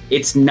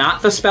it's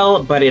not the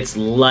spell, but it's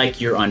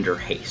like you're under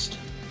haste.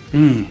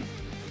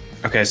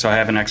 Okay, so I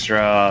have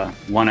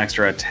one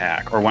extra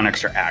attack, or one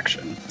extra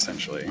action,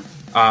 essentially.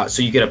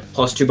 So you get a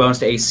 +2 bonus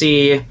to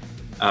AC.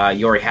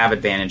 You already have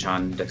advantage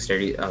on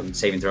dexterity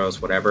saving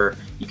throws, whatever.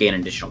 You gain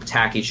an additional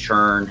attack each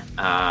turn,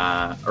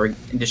 or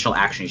additional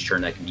action each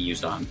turn that can be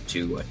used on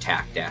to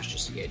attack, dash,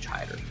 disengage,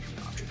 hide, or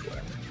object,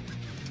 whatever.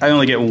 I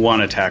only get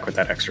one attack with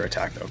that extra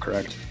attack, though,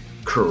 correct?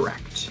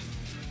 Correct.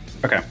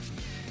 Okay.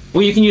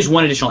 Well, you can use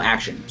one additional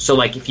action. So,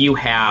 like, if you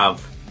have...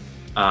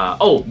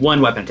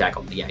 one weapon attack.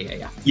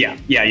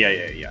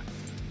 Yeah.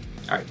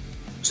 All right.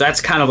 So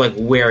that's kind of like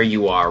where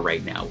you are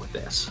right now with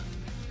this.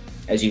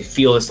 As you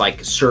feel this,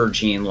 like,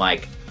 surging,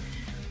 like...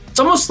 It's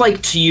almost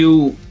like to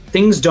you,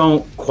 things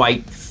don't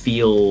quite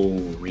feel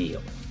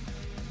real.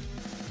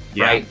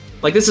 Yeah. Right?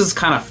 Like, this is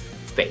kind of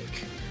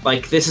fake.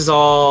 Like, this is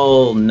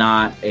all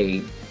not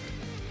a...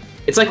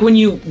 It's like when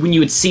you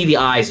would see the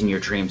eyes in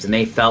your dreams and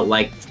they felt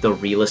like the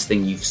realest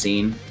thing you've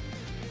seen.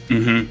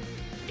 Mm-hmm.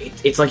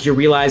 It's like you're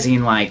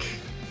realizing, like,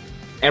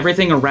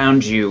 everything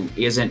around you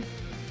isn't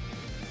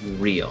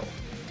real.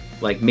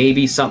 Like,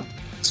 maybe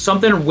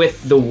something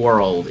with the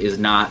world is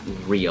not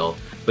real,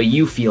 but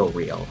you feel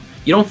real.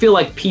 You don't feel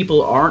like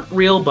people aren't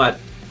real, but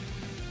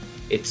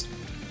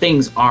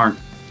things aren't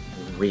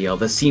real.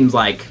 This seems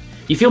like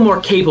you feel more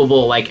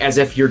capable, like, as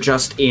if you're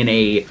just in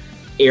a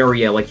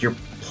area, like you're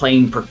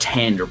playing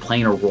pretend or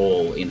playing a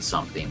role in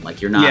something.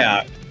 Like, you're not...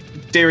 Yeah.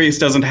 Darius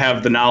doesn't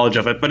have the knowledge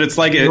of it, but it's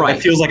like Right.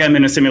 it feels like I'm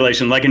in a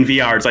simulation, like in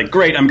VR. It's like,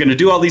 great, I'm going to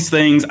do all these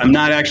things. I'm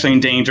not actually in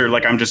danger.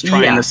 Like, I'm just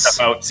trying this stuff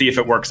out, see if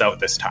it works out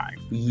this time.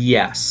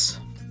 Yes.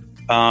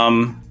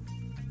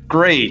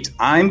 Great.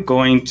 I'm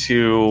going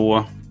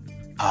to.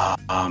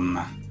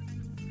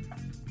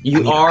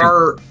 You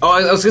are. Oh,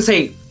 I was gonna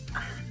say,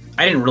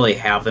 I didn't really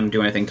have them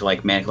do anything to,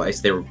 like, Manacle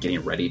Ice. They were getting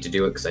ready to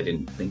do it because I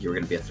didn't think you were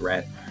gonna be a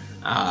threat.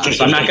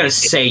 So I'm not gonna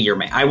say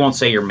I won't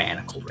say you're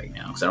manacled right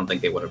now because I don't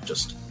think they would have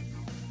just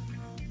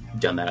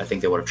done that. I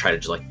think they would have tried to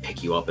just, like,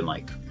 pick you up and,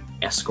 like,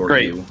 escort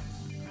Great. you.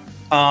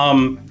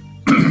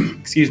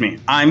 Excuse me.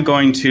 I'm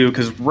going to,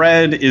 because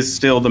Red is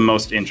still the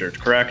most injured,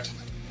 correct?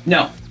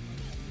 No.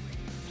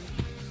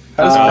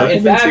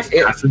 In fact,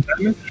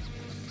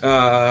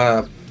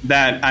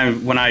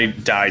 when I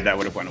died, that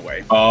would have went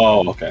away.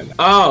 Oh, okay.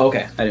 Oh,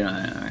 okay. I didn't know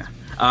that.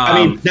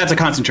 I mean, that's a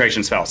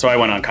concentration spell, so I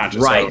went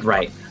unconscious. Right, so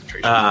right.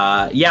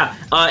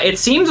 It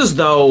seems as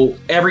though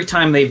every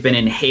time they've been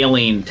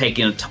inhaling,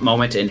 taking a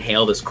moment to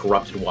inhale this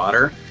corrupted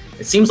water,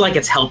 it seems like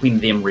it's helping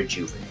them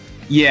rejuvenate.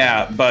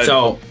 Yeah, but...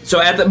 So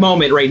at the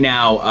moment right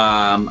now,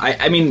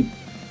 I mean,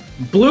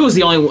 Blue is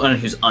the only one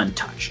who's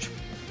untouched.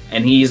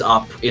 And he's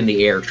up in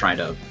the air trying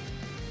to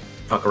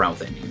fuck around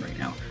with Indian right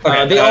now.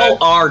 Okay, they all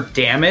are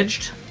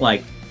damaged,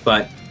 like,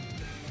 but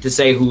to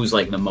say who's,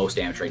 like, the most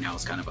damaged right now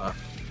is kind of a...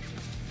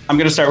 I'm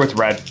going to start with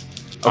Red.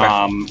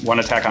 Okay. One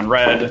attack on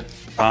Red.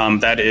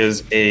 That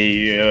is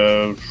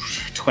a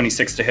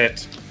 26 to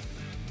hit.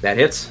 That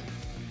hits.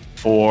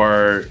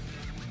 For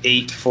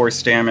 8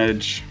 force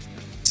damage.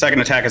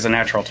 Second attack is a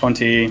natural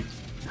 20.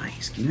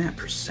 Nice. Give me that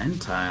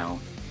percentile.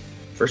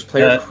 First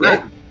player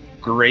crit.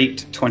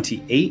 Great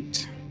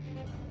 28.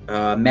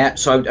 Matt.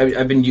 So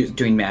I've been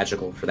doing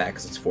magical for that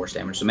because it's force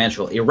damage. So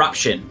magical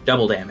eruption,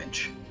 double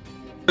damage.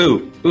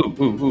 Ooh.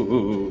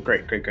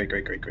 Great.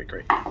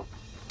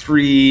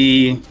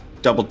 3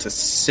 doubled to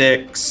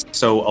 6,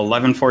 so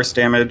 11 force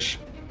damage.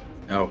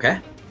 Okay.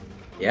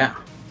 Yeah.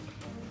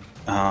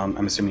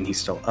 I'm assuming he's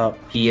still up.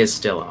 He is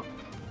still up.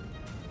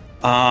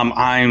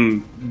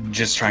 I'm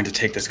just trying to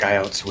take this guy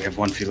out so we have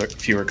one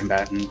fewer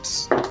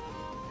combatants.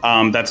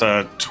 That's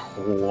a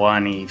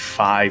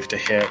 25 to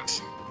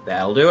hit.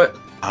 That'll do it.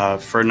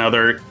 For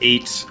another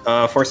 8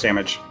 force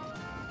damage.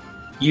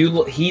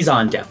 He's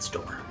on death's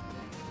door.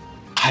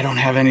 I don't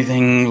have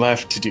anything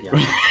left to do.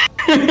 Yeah.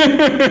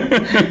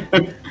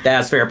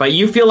 That's fair. But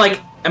you feel like,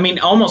 I mean,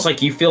 almost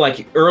like you feel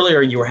like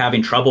earlier you were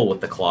having trouble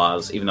with the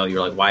claws, even though you're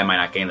like, why am I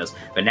not getting this?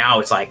 But now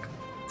it's like,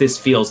 this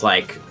feels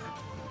like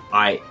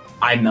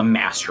I'm the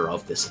master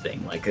of this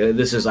thing. Like,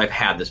 I've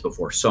had this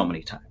before so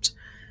many times.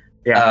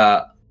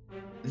 Yeah.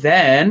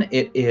 Then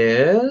it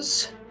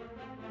is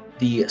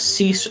the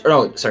sea...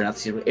 Oh, sorry, not the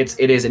sea...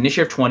 It is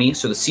initiative 20,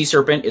 so the sea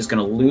serpent is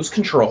going to lose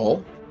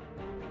control.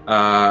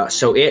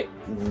 So it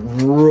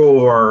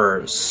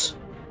roars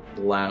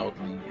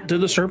loudly.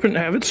 Did the serpent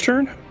have its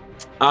turn?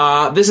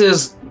 This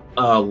is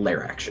a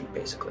lair action,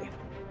 basically.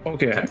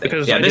 Okay,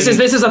 because this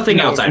is a thing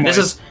outside. This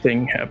is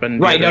thing happened.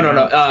 Right?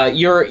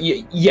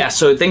 No.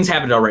 So things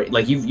happened already.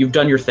 Like you've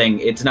done your thing.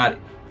 It's not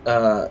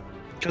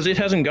because it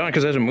hasn't gone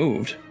because it hasn't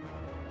moved.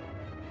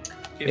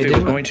 If it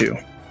was going to.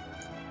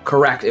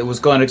 Correct. It was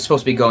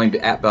supposed to be going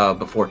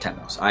before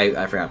Tennos.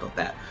 I forgot about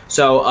that.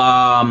 So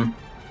I'm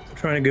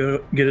trying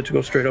to get it to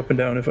go straight up and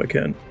down if I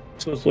can.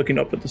 So it's looking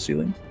up at the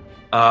ceiling.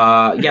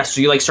 So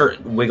you like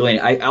start wiggling.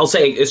 I'll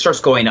say it starts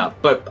going up,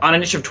 but on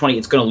initiative 20,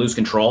 it's going to lose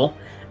control,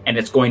 and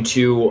it's going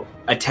to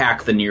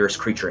attack the nearest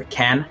creature it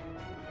can.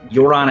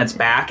 You're on its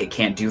back; it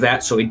can't do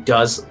that, so it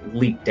does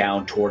leap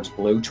down towards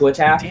Blue to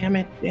attack. Damn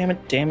it!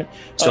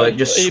 So it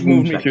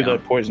moved me through down.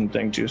 the poison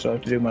thing too, so I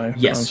have to do my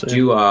yes.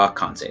 Do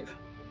con save.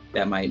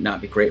 That might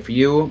not be great for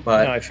you,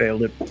 but no, I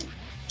failed it.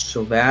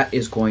 So that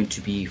is going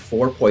to be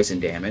 4 poison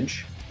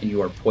damage, and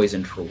you are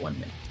poisoned for 1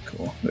 minute.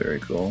 Cool,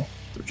 very cool.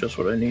 Just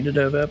what I needed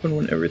to have happen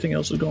when everything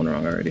else is going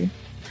wrong already.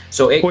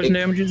 So Poison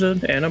damage, you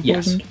said? And I'm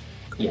Yes. poisoned?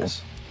 Cool.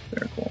 Yes.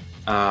 Very cool.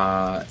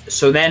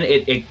 So then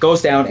it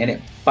goes down and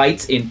it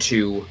bites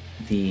into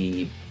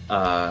the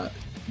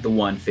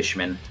one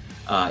fisherman.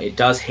 It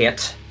does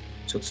hit,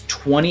 so it's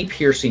 20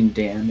 piercing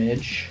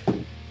damage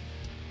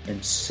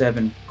and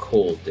 7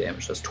 cold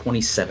damage. So that's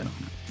 27 on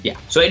him. Yeah.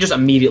 So it just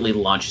immediately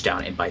launches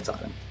down and bites on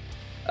him.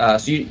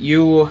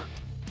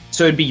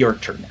 So it'd be your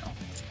turn now.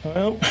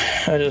 Well,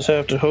 I just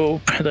have to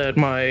hope that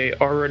my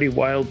already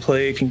wild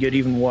play can get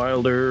even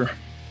wilder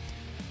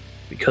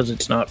because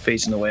it's not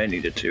facing the way I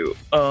need it to.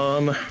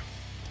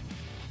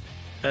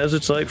 As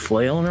it's like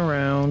flailing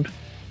around,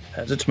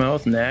 has its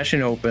mouth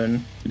gnashing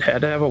open, it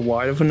had to have a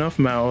wide enough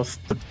mouth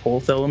to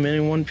pull Thelum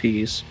in one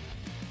piece.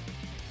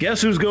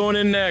 Guess who's going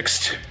in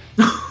next?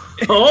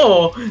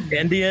 Oh!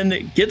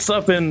 Indian gets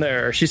up in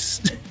there. She's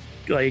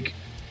like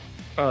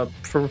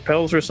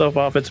propels herself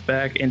off its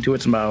back into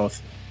its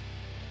mouth.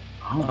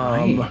 All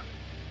right.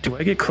 Do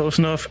I get close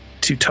enough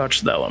to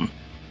touch Thelum?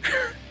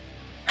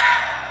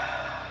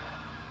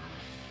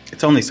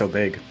 It's only so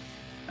big.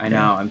 I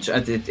know.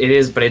 It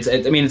is, but it's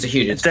a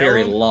huge. It's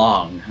very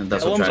long.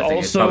 That's what I'm trying to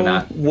think. It's probably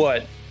not.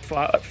 What?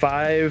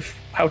 5?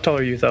 How tall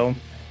are you, Thelum?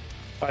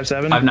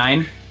 5'7"?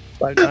 5'9".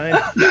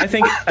 5'9". I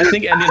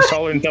think Indian's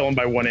taller than Thelum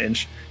by 1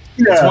 inch.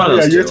 It's one of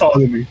those you're two. taller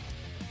than me.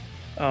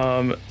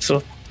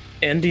 So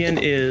Indian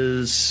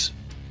is.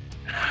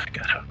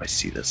 God, how do I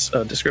see this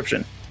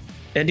description?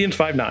 Indian's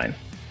 5'9".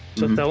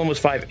 So Thelum was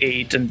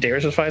 5'8", and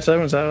Darius was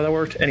 5'7". Is that how that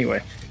worked?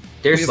 Anyway.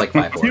 There's like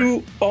 5'4".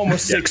 2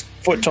 almost 6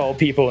 foot tall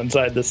people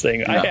inside this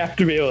thing. Yeah. I have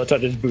to be able to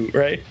touch his boot,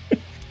 right?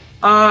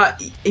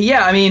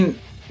 Yeah. I mean,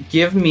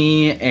 give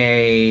me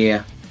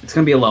a. It's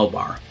gonna be a low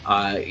bar.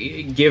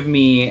 Give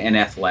me an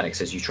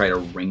athletics as you try to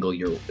wrangle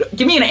your.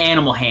 Give me an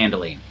animal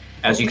handling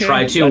as you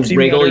try to That's even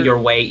wriggle better. your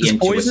way Is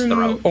into its poison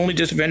throat. only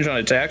disadvantage on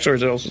attacks, or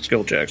is it also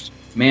skill checks?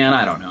 Man,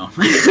 I don't know.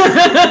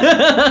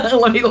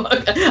 Let me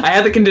look. I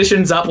had the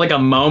conditions up like a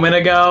moment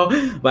ago,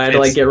 but I had to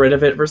like get rid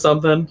of it for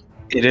something.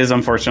 It is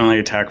unfortunately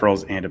attack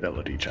rolls and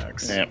ability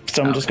checks. Yeah.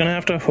 So I'm just gonna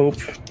have to hope.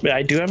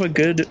 I do have a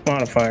good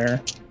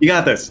modifier. You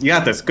got this. You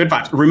got this. Good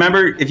vibes.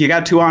 Remember, if you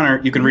got 2 honor,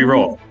 you can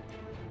re-roll.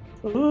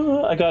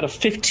 I got a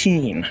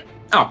 15.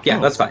 Oh, yeah,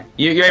 that's fine.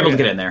 You're able to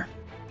get in there.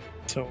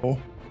 So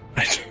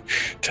I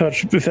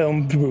touch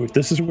Thelum boot.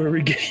 This is where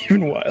we get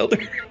even wilder.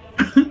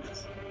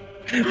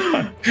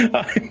 I'm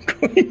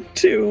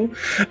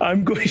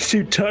going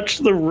to touch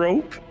the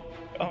rope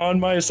on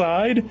my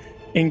side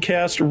and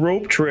cast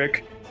rope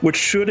trick, which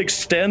should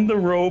extend the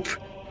rope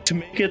to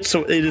make it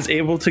so it is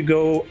able to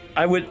go.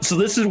 So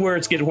this is where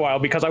it's getting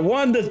wild because I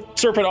wanted the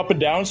serpent up and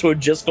down so it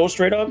just goes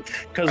straight up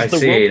because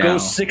the rope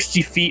goes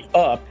 60 feet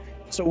up.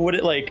 So would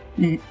it like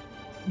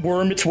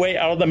worm its way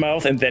out of the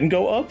mouth and then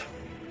go up?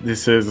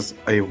 This is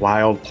a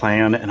wild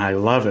plan, and I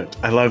love it.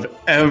 I love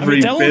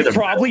every bit of Dylan's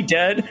probably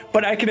dead,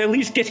 but I can at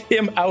least get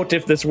him out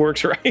if this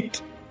works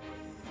right.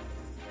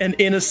 And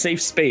in a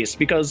safe space,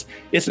 because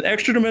it's an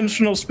extra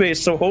dimensional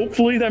space, so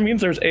hopefully that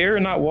means there's air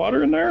and not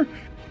water in there.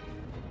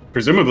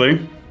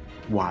 Presumably,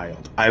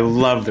 wild. I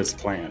love this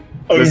plan.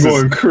 I'm This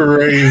going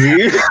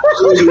crazy.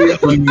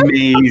 is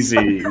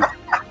amazing.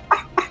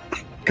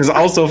 Because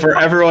also for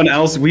everyone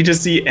else, we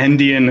just see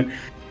Endian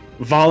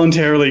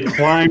voluntarily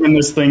climb in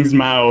this thing's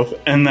mouth,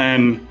 and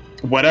then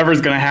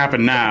whatever's going to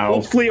happen now.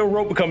 Hopefully a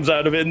rope comes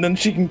out of it, and then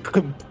she can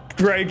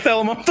drag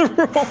Thelum up the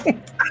rope.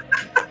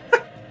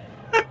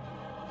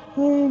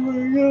 Oh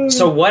my god.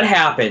 So what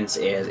happens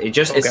is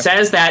it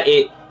says that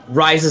it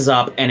rises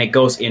up and it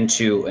goes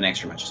into an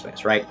extra dimensional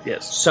space, right?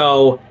 Yes.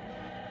 So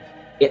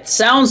it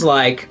sounds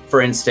like, for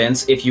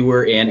instance, if you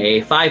were in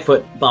a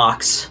 5-foot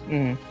box,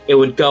 it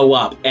would go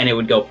up and it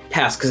would go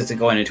past because it's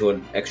going into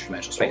an extra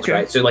dimensional space,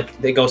 right? So like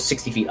they go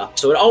 60 feet up.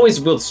 So it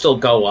always will still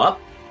go up.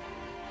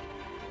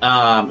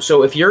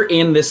 So if you're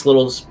in this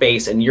little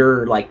space and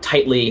you're like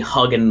tightly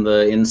hugging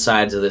the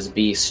insides of this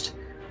beast,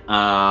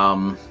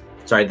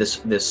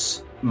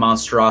 this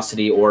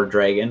monstrosity or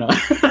dragon,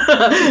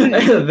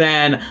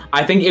 then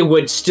I think it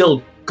would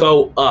still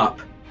go up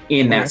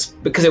in that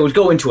because it would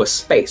go into a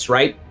space,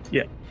 right?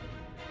 Yeah.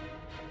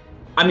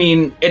 I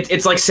mean,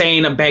 it's like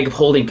saying a bag of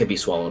holding could be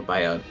swallowed by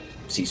a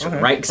sea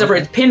serpent, right? Except for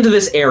it's pinned to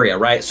this area,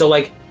 right? So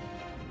like,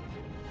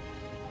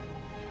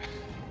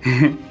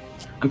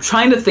 I'm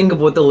trying to think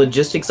of what the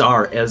logistics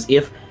are as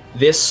if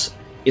this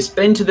is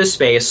pinned to this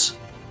space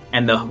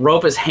and the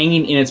rope is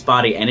hanging in its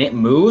body and it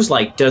moves,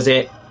 like, does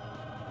it...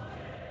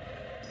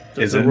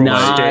 Is it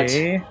not?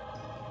 Stay?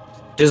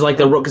 Does like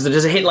the rope? Because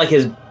does it hit like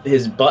his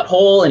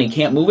butthole and he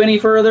can't move any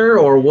further,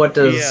 or what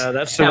does? Yeah,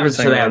 that's the happens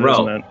thing to that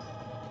rope? isn't it?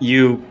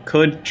 You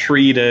could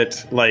treat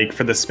it like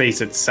for the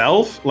space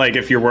itself, like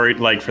if you're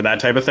worried, like for that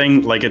type of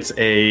thing, like it's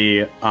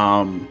a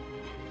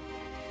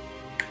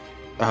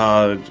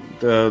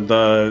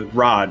the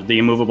rod, the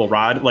immovable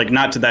rod, like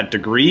not to that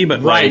degree,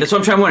 but Right, like, that's what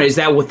I'm trying to wonder. Is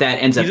that what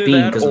that ends up Either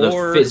being that because of the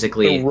or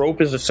physically? the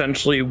rope is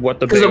essentially what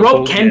the Because the bag rope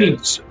hold can be.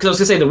 is. Because I was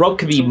gonna say the rope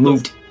could be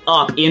moved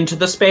up into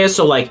the space,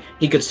 so like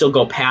he could still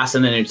go past,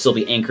 and then it'd still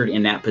be anchored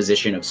in that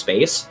position of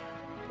space.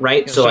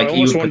 right? Yeah, so like I you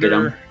almost would put it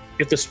on. wonder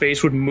if the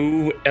space would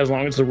move as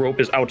long as the rope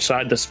is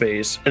outside the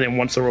space, and then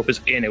once the rope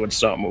is in, it would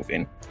stop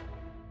moving.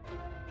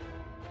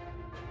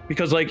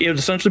 Because like it would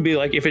essentially be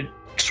like if it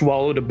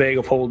swallowed a bag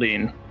of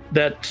holding,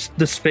 that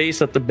the space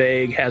that the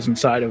bag has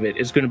inside of it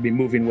is going to be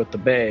moving with the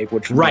bag,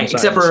 which would be Right, inside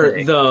except the for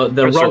snake.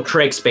 the Or rope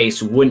trig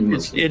space wouldn't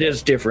move. It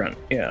is different,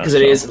 yeah. Because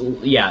it is,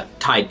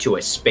 tied to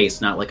a space,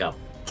 not like a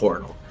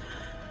portal.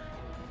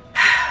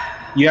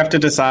 You have to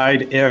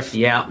decide if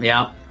Yeah.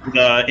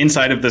 the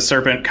inside of the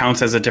serpent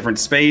counts as a different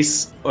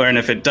space, and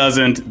if it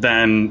doesn't,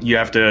 then you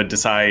have to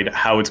decide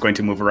how it's going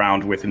to move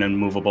around with an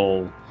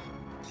immovable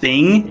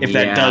thing, if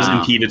that does Yeah.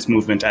 impede its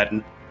movement at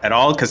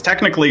all. Because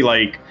technically,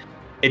 like,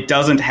 it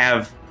doesn't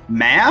have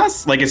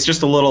mass. Like, it's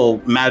just a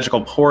little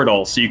magical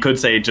portal, so you could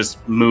say it just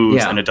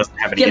moves and it doesn't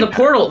have any impact.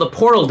 The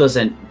portal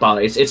doesn't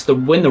bother. It's the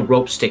when the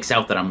rope sticks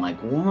out that I'm like,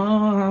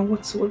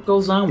 what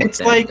goes on with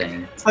that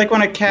thing? It's like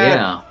when a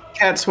cat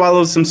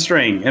swallows some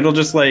string. It'll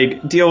just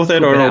like deal with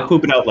it, or it'll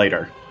poop it out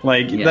later.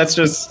 Like that's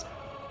just.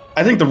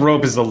 I think the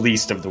rope is the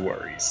least of the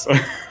worries.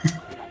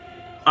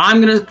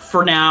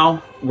 For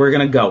now, we're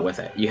gonna go with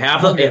it. You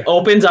have it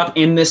opens up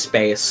in this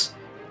space.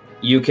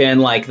 You can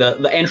like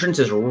the entrance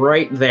is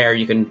right there.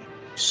 You can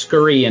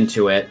scurry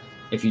into it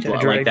if you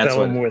like. That's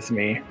what with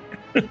me.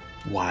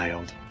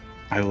 Wild.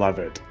 I love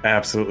it.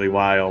 Absolutely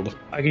wild.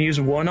 I can use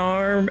one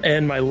arm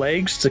and my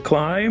legs to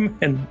climb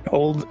and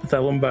hold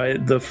Thelum by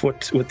the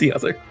foot with the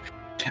other.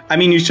 I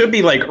mean, you should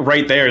be like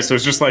right there, so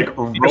it's just like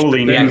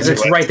rolling. Yeah, because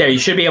it's right there. You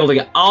should be able to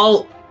get.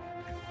 I'll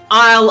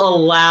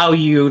allow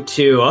you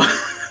to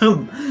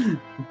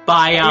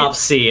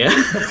biopsy.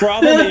 The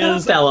problem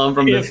is Thelum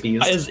from this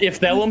beast. If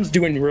Thelum's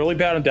doing really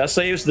bad on death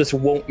saves, this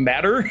won't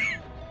matter.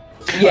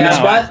 Yeah,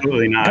 no,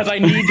 absolutely not. Because I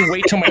need to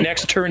wait till my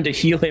next turn to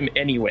heal him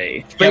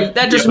anyway. But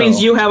that just means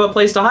you have a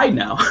place to hide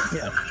now.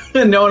 Yeah.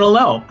 And no one will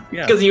know.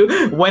 Yeah. Because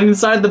you went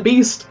inside the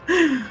beast.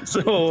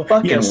 So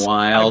Fucking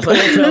wild. I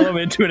pull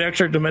Thelum into an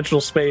extra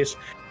dimensional space,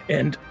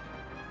 and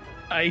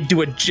I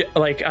do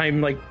I'm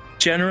like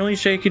generally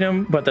shaking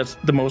him, but that's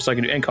the most I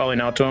can do, and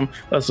calling out to him.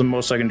 That's the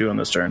most I can do on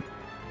this turn.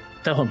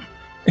 Thelum,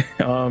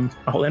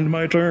 I'll end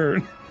my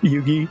turn,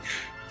 Yugi.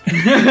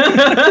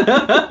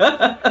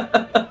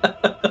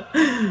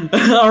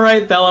 All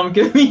right, Thelum,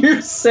 give me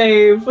your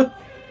save.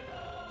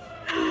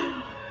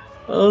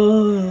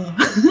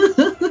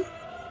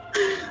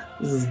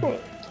 This is dumb.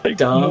 I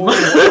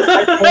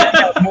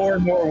got more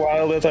and more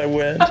wild as I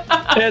went.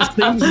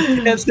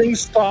 As things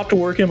stopped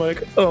working, I'm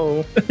like,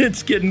 oh,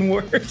 it's getting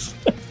worse.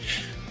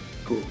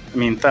 Cool. I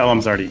mean,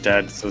 Thelum's already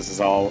dead, so this is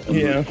all.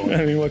 Yeah,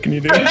 I mean, what can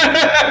you do?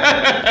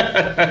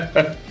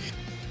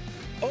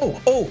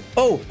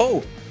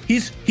 Oh!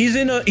 He's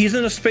in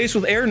a space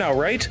with air now,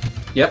 right?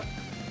 Yep.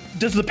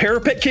 Does the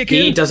parapet kick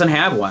in? He doesn't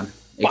have one.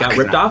 It got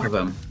ripped off of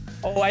him.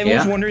 Oh, I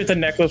was wondering if the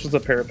necklace was a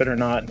parapet or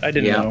not. I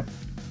didn't know.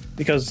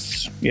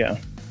 Because,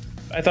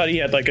 I thought he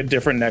had like a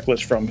different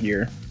necklace from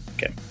here.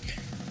 Okay.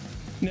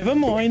 Never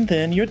mind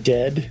then, you're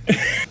dead.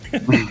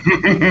 It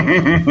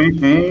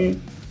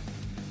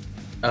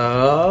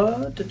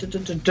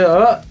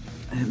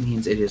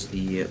means it is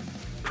the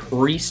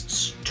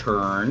priest's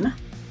turn.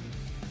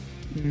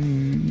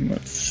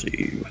 Let's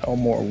see. How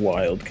more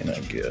wild can I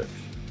get?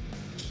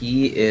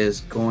 He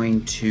is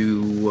going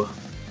to...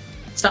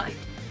 It's not...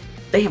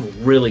 They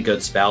have really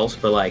good spells,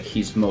 but like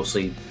he's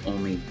mostly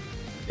only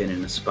been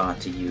in a spot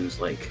to use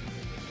like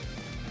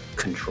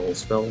control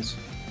spells.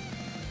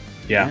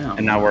 Yeah,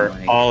 and now we're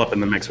all up in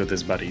the mix with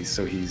his buddies,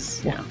 so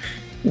he's... Yeah.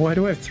 Why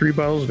do I have 3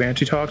 bottles of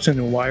antitoxin,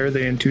 and why are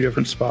they in 2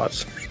 different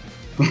spots?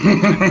 I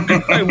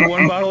have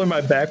 1 bottle in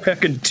my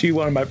backpack and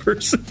 2 on my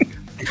person.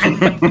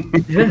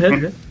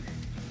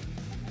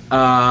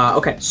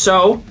 Okay,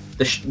 so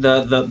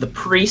the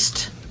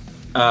priest...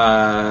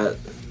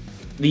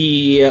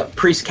 the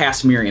priest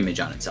casts mirror image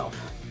on itself.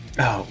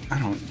 Oh, I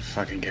don't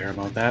fucking care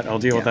about that. I'll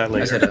deal with that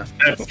later.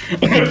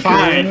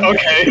 Fine,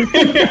 okay.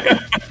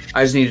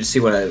 I just needed to see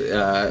what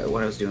I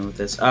was doing with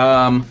this.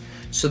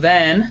 So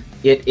then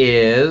it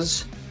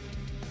is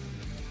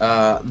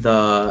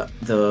the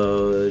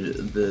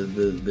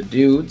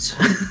dudes.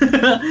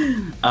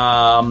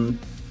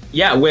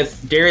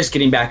 With Darius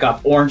getting back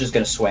up, Orange is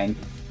gonna swing.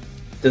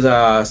 Does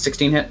a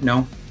 16 hit?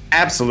 No.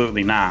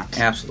 Absolutely not.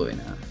 Absolutely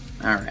not.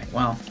 All right.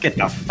 Well, Get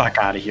the fuck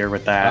out of here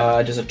with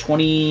that. does a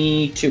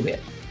 22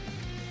 hit?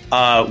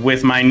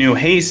 With my new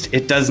haste,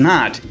 it does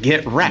not.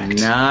 Get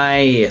wrecked.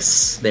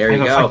 Nice. There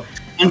you I go. have a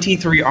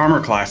 23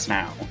 armor class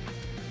now.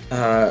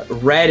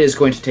 Red is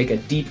going to take a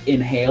deep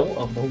inhale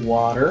of the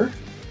water.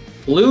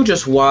 Blue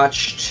just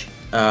watched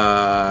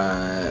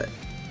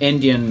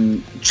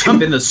Indian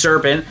jump in the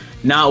serpent.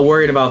 Not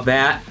worried about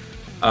that.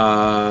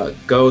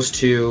 Goes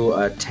to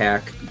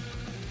attack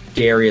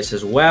Darius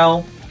as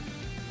well.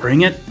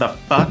 Bring it the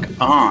fuck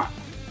on.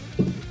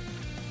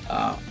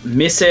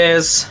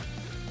 Misses.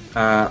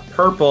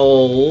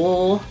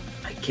 Purple,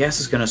 I guess,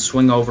 is going to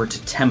swing over to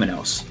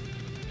Temenos.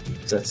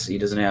 He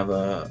doesn't have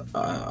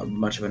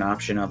much of an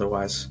option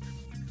otherwise.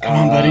 Come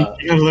on, buddy.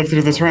 You gotta live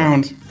through this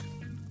round.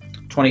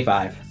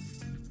 25.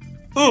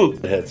 Ooh.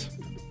 It hits.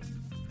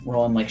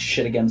 rolling like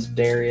shit against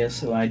Darius,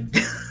 so I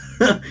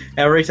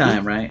every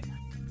time, right?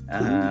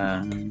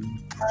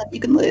 You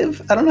can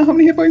live. I don't know how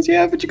many hit points you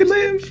have, but you can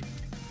live.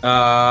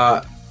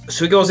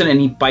 So he goes in and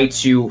he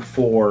bites you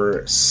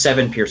for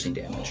 7 piercing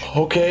damage.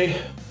 Okay.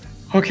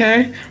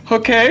 Okay.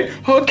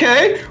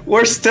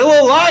 We're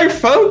still alive,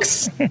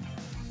 folks.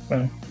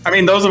 I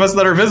mean, those of us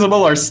that are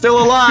visible are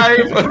still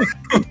alive.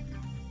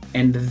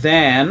 And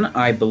then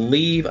I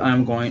believe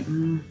I'm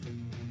going.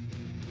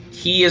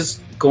 He is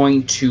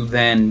going to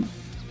then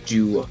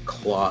do a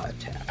claw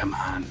attack. Come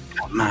on.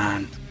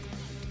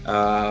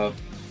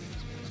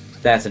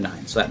 That's a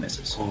 9, so that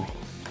misses. Oh.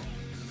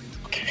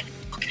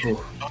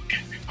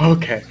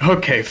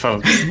 Okay,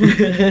 folks.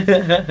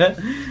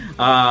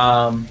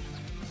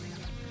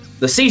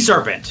 The sea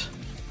serpent.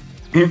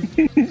 What are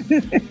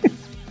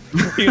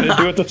you gonna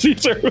do with the sea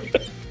serpent?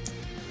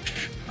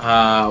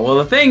 Well,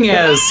 the thing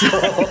is,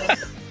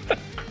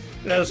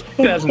 It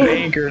has an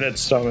anchor in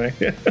its stomach.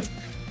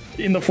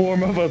 In the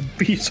form of a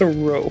piece of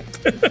rope.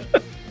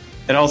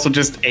 It also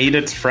just ate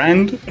its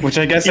friend, which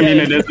I guess, I mean,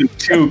 it isn't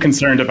too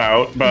concerned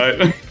about, but...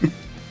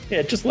 Yeah,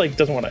 it just, like,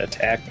 doesn't want to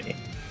attack me.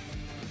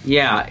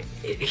 yeah.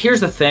 Here's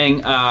the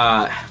thing.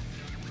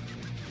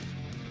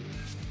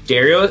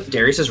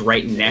 Darius is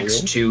right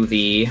next to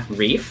the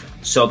reef,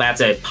 so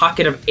that's a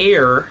pocket of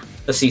air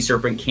the sea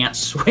serpent can't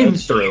swim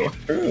through.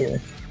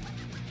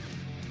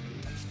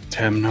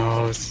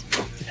 Temnos.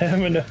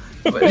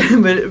 But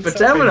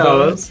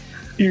Temenos,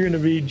 You're gonna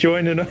be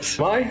joining us.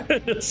 Why?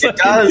 It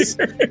does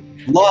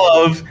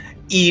love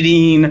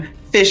eating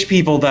fish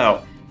people,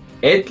 though.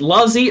 it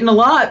loves eating a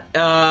lot.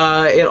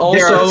 It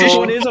also This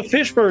one is a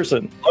fish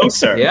person.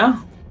 Closer.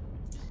 yeah.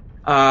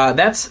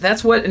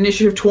 That's what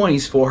Initiative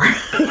 20's for.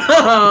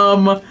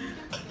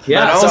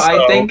 Yeah, so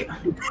I think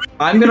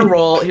I'm gonna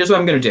roll. Here's what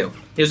I'm gonna do.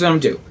 Because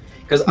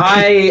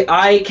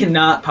I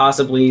cannot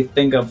possibly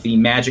think of the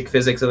magic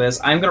physics of this.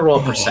 I'm gonna roll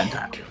a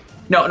percentile.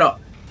 No.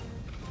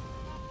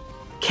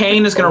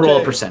 Kane is gonna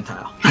roll a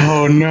percentile.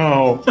 Oh,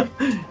 no.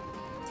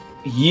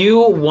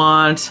 You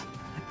want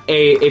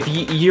if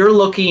you're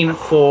looking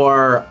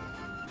for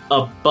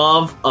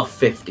above a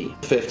 50.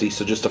 50,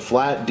 so just a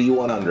flat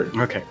D100.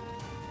 Okay.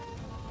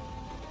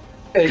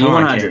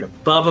 D100,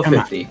 above a Come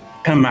on. 50.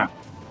 Come on.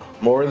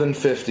 More than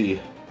 50.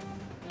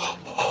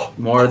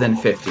 More than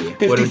 50.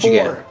 54. What did you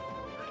get?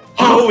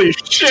 Holy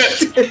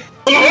shit!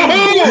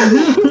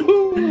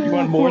 You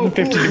want more than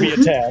 50 to be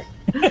attacked.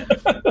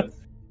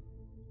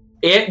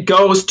 It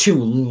goes to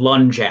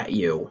lunge at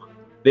you.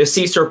 This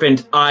sea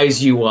serpent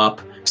eyes you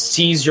up,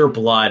 sees your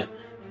blood,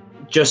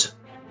 just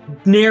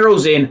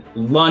narrows in,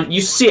 lunge.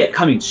 You see it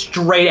coming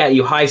straight at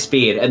you, high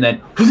speed, and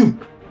then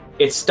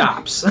it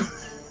stops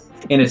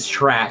in its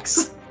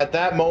tracks. At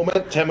that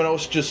moment,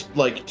 Temenos just,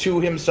 like, to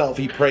himself,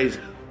 he prays,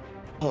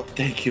 "Oh,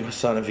 thank you,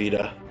 son of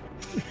Vita."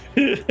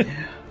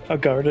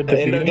 Agata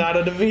And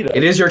Agata Devita.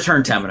 It is your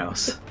turn,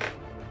 Temenos.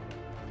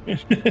 It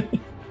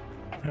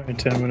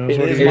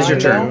It is your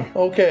turn. now?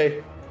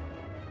 Okay.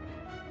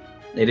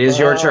 It is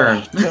your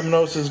turn.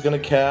 Temenos is going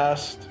to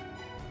cast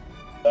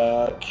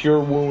Cure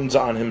Wounds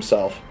on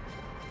himself.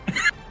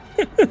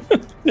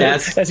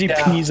 That's As he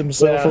pees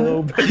himself a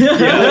little bit.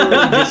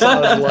 Yeah, he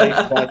saw his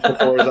light flash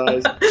before his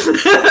eyes.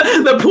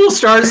 the pool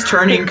starts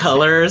turning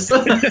colors.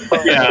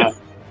 Yeah.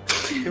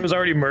 It was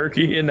already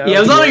murky. And now Yeah, it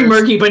was it's already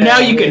worse. murky, but now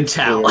you can It's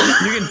tell. clear.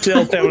 You can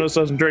tell Temenos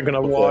doesn't drink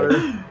enough water.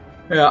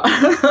 Yeah.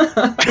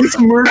 It's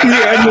murky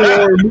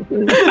and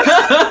warm.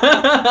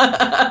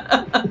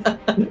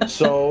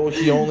 So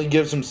he only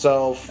gives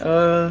himself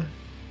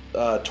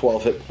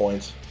 12 hit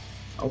points.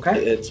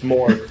 Okay. It's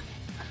more.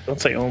 Don't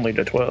say only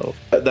to 12.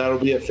 That'll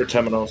be it for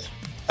Temenos.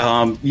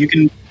 You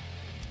can...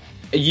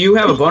 You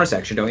have a bonus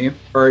action, don't you?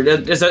 Or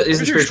is it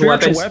Where's your spiritual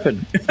weapons?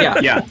 weapon? Yeah.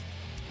 Yeah.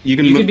 You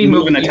You could be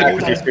move moving- and attack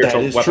with your That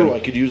spiritual is weapon. true. I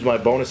could use my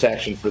bonus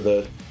action for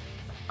the.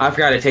 I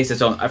forgot it takes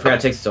its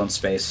own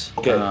space.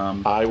 Okay,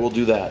 I will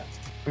do that.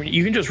 I mean,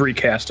 you can just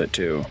recast it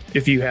too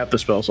if you have the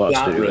spell slots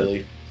Not to do really.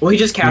 it. Well, he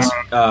just cast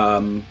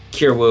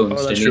Cure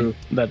Wounds, Oh, that's didn't true.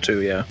 That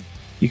too, yeah.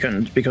 You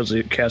can because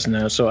it casting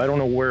that. So I don't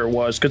know where it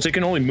was because it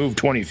can only move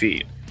 20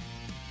 feet.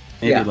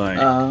 he? Maybe Yeah. like...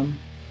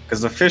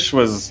 Because the fish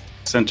was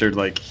centered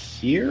like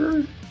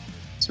here?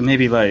 So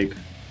maybe like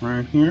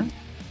right here?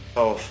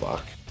 Oh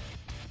fuck.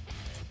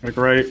 Like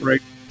right in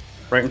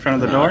front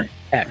of the door?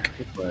 Heck.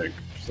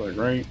 Just like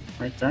right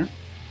there?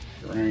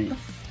 Right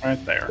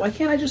there. Why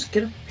can't I just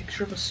get a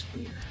picture of a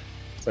spear?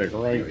 It's like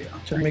right.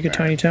 So make a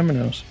tiny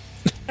Temenos.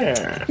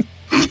 Yeah.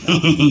 Just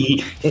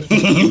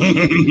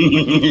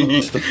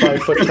a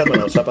 5-foot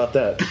Temenos. How about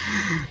that?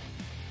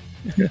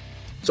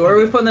 So where are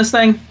we putting this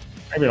thing?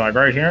 Maybe like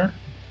right here.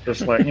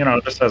 Just like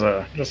just as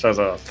a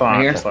thought.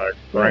 Right here? Just like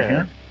Right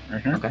here.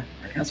 Right here. Okay,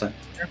 that's fine.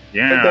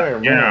 Yeah. Right there,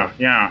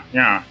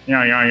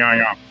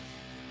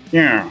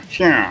 Yeah.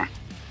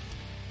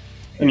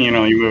 And you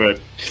move it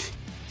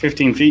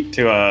 15 feet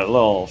to a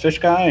little fish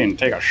guy and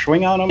take a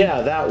swing on him.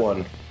 Yeah, that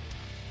one.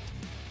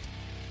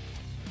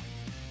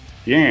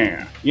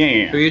 Yeah.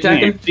 Who are you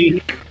attacking? Yeah.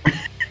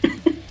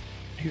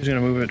 He was going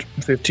to move it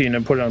 15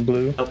 and put it on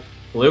blue.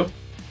 Blue?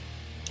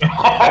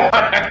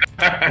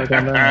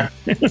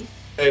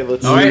 Hey,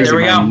 let's All right, see. there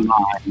we go.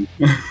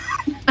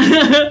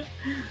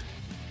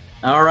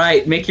 All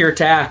right, make your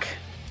attack.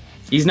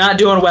 He's not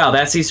doing well.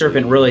 That sea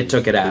serpent really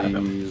took it out of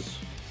him.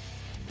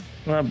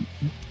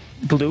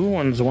 Blue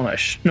one's the one I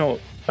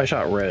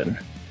shot red.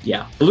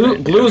 Yeah,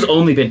 blue's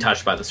only been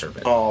touched by the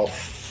serpent. Oh,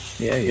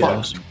 Yeah, he fuck.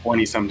 does.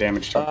 20 some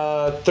damage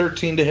to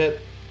 13 to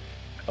hit.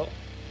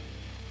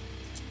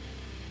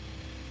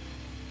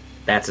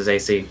 That's his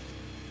AC.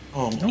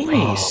 Oh,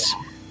 Nice.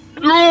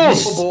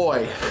 Oh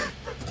boy.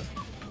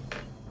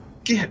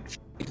 Get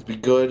Be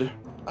good.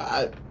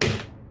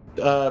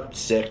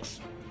 6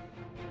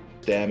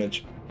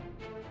 damage.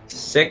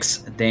 6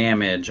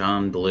 damage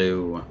on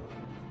blue.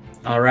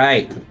 All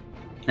right,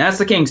 that's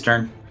the king's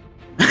turn.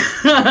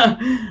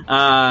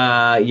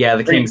 Yeah,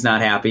 the king's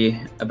not happy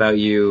about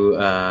you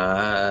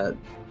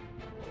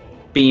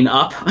being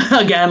up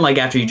again. Like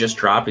after you just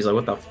dropped, he's like,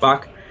 "What the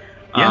fuck?"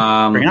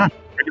 Yeah, bring it on.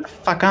 Bring it the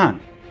fuck on.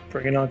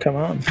 Bring it on, come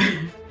on.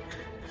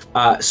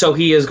 So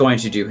he is going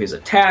to do his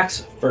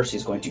attacks. First,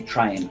 he's going to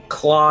try and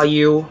claw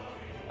you.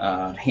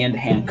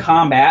 Hand-to-hand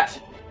combat.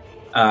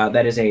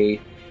 That is a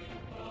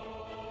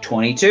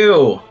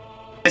 22.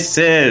 This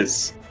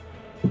is.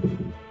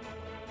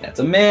 That's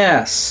a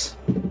miss.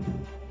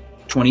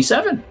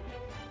 27.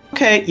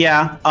 Okay,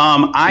 yeah.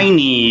 I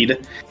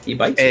need He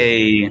bites.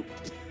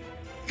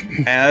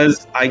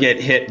 as I get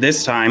hit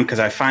this time, because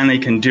I finally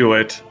can do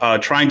it,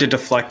 trying to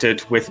deflect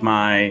it with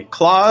my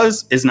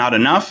claws is not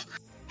enough.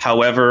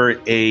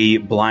 However, a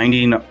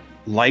blinding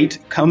light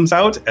comes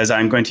out as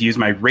I'm going to use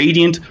my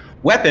radiant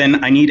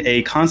weapon. I need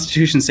a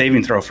Constitution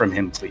saving throw from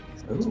him, please.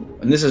 Ooh.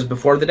 And this is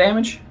before the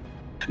damage?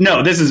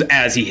 No, this is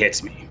as he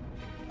hits me.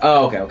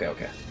 Oh,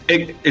 okay.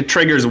 It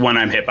triggers when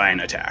I'm hit by an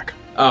attack.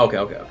 Oh,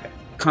 okay.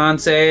 Con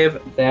save.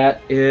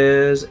 That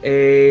is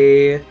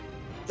a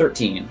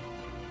 13.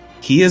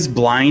 He is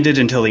blinded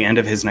until the end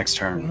of his next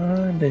turn.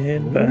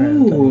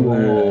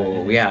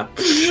 Ooh, yeah.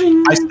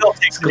 I still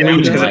take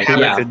damage because I have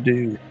Yeah.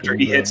 it after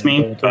he hits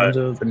me. But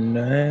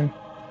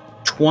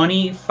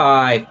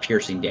 25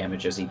 piercing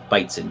damage as he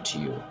bites into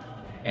you.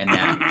 And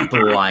that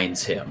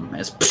blinds him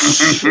as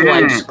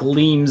light just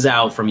gleams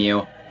out from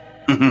you.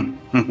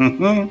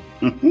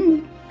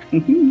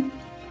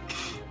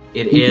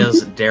 It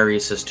is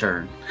Darius's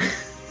turn.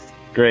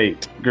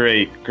 Great.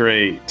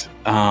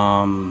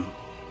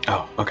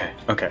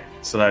 Okay.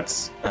 So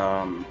that's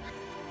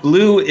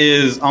blue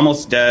is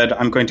almost dead.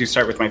 I'm going to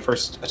start with my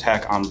first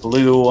attack on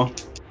blue.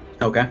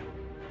 Okay.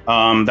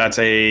 That's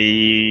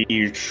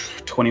a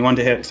 21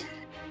 to hit.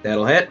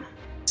 That'll hit.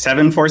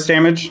 7 force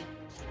damage.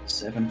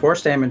 7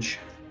 force damage.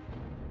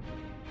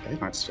 Okay,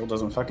 that still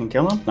doesn't fucking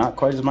kill him. Not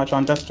quite as much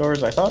on death's door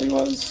as I thought he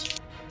was.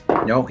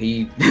 No,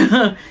 he...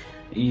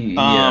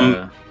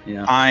 yeah.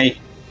 I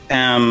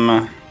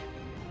am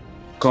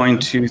going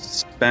to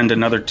spend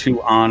another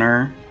 2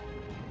 honor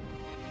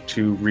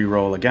to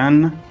reroll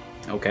again.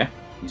 Okay.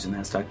 Using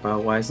that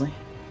stockpile wisely.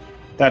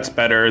 That's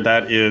better.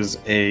 That is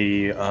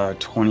a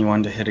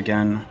 21 to hit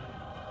again.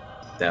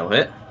 That'll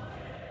hit.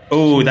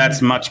 Oh,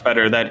 that's much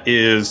better. That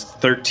is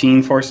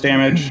 13 force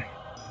damage.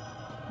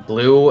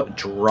 Blue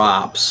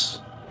drops.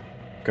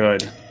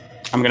 Good.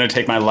 I'm going to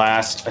take my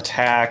last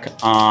attack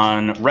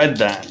on red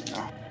then.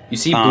 You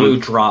see Blue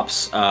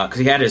drops, because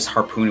he had his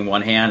harpoon in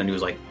one hand and he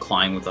was like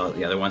clawing with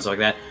the other one, stuff like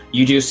that.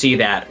 You do see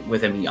that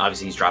with him,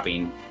 he's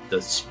dropping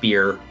the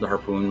spear, the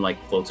harpoon like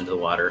floats into the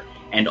water,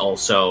 and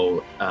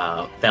also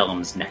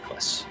Thelum's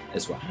necklace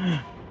as well.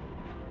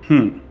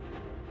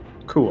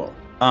 Cool.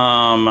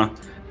 I'm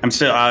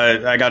still,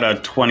 I got a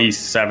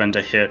 27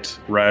 to hit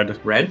red.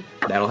 Red?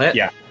 That'll hit?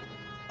 Yeah.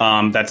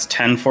 That's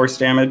 10 force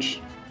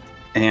damage.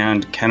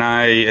 And can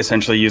I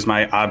essentially use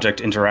my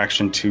object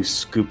interaction to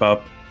scoop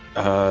up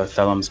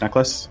Thelum's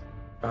necklace?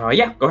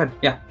 Yeah, go ahead.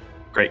 Yeah.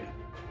 Great.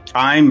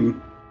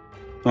 I'm.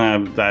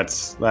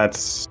 That's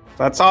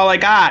all I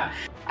got.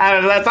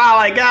 That's all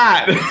I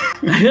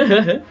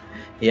got.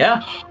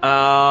 Yeah.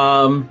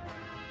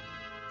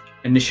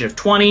 Initiative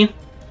 20.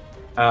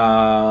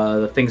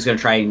 The thing's going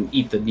to try and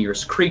eat the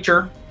nearest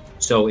creature.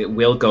 So it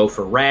will go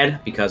for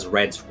red because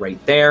red's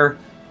right there.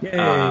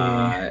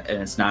 And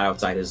it's not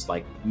outside his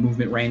like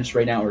movement range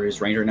right now, or his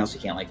range right now, so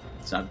he can't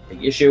it's not a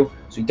big issue.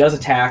 So he does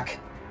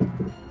attack.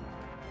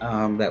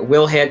 That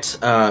will hit.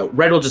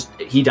 Red will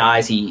he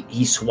dies.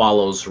 He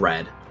swallows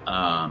red.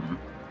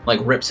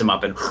 Rips him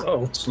up and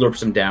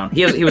slurps him down.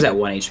 He was at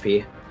 1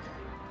 HP.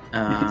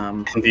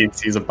 Indeed,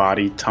 sees a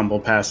body tumble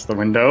past the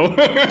window.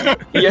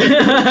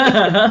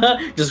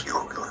 Yeah. Just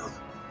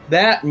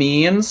that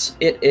means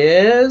it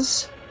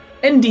is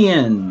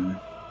Indian.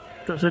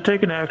 Does it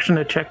take an action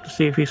to check to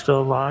see if he's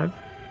still alive?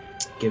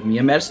 Give me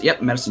a medicine.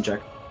 Yep, medicine check.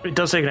 It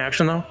does take an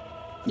action though.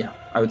 Yeah,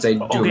 I would say.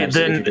 Do a Okay,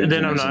 medicine if you're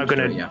doing then I'm not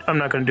gonna. yeah. I'm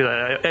not gonna do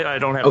that. I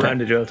don't have time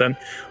to do it then.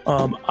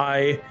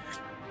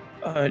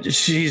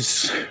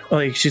 She's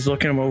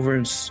looking him over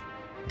and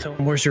tell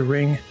him, "Where's your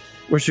ring?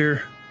 Where's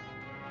your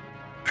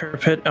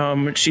parapet?"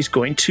 She's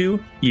going to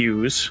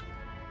use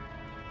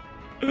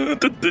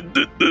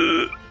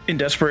in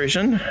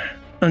desperation.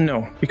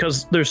 No,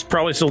 because there's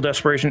probably still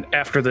desperation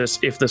after this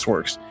if this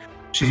works.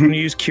 She's going to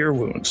use Cure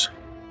Wounds.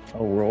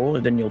 I'll roll,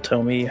 and then you'll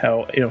tell me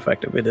how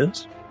ineffective it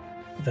is.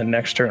 The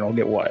next turn, I'll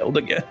get wild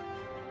again.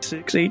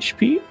 6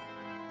 HP.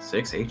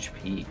 6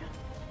 HP.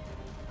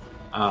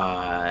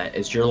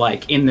 As you're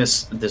like in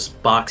this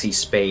boxy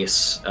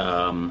space,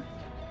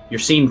 you're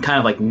seeing kind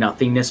of like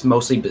nothingness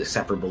mostly, but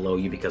except for below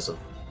you because of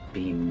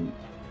being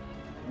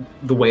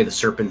the way the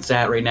serpent's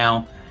at right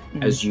now.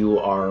 Mm-hmm. As you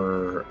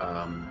are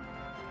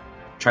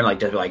trying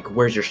to like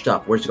where's your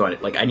stuff? Where's it going?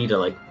 Like I need to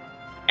like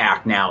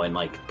act now and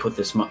like put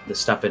this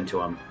stuff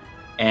into him,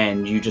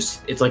 and you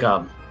just it's like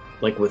a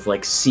like with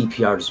like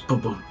CPR just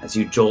boom boom as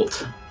you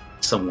jolt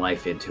some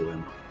life into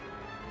him.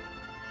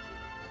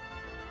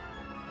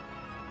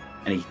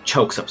 And he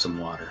chokes up some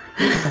water.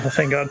 Oh,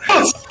 thank God.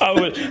 I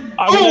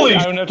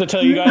wouldn't have to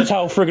tell you guys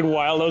how friggin'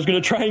 wild I was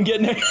going to try and get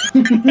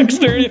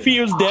next turn if he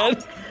was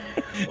dead.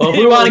 Well, if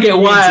we want to get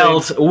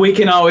wild, we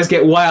can always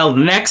get wild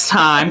next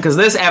time, because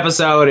this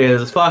episode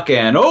is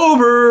fucking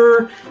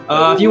over.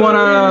 If you want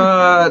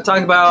to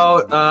talk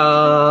about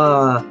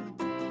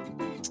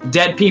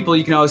dead people,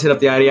 you can always hit up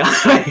the IDI_RPGs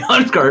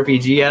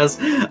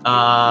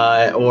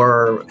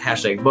or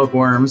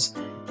 #bookworms.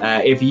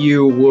 If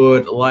you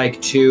would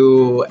like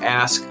to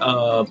ask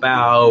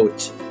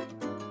about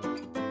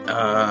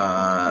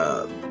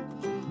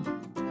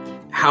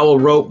how a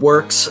rope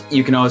works,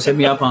 you can always hit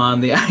me up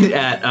on the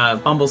at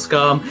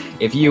Bumblescum.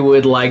 If you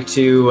would like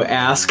to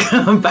ask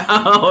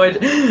about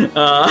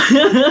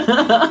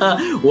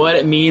what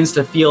it means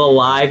to feel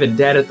alive and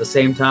dead at the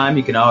same time,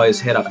 you can always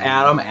hit up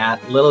Adam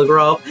at Little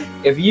Grove.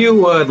 If you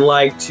would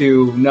like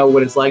to know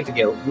what it's like to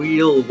get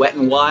real wet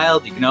and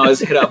wild, you can always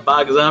hit up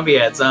Baka Zombie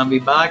at Zombie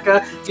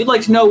Baka. If you'd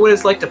like to know what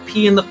it's like to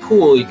pee in the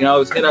pool, you can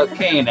always hit up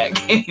Kane at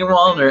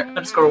Kane_Wallner.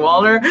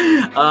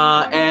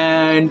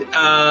 And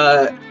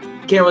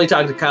can't really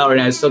talk to Kyle right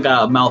now. He's still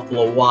got a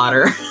mouthful of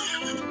water.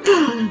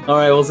 All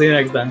right, we'll see you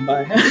next time.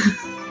 Bye.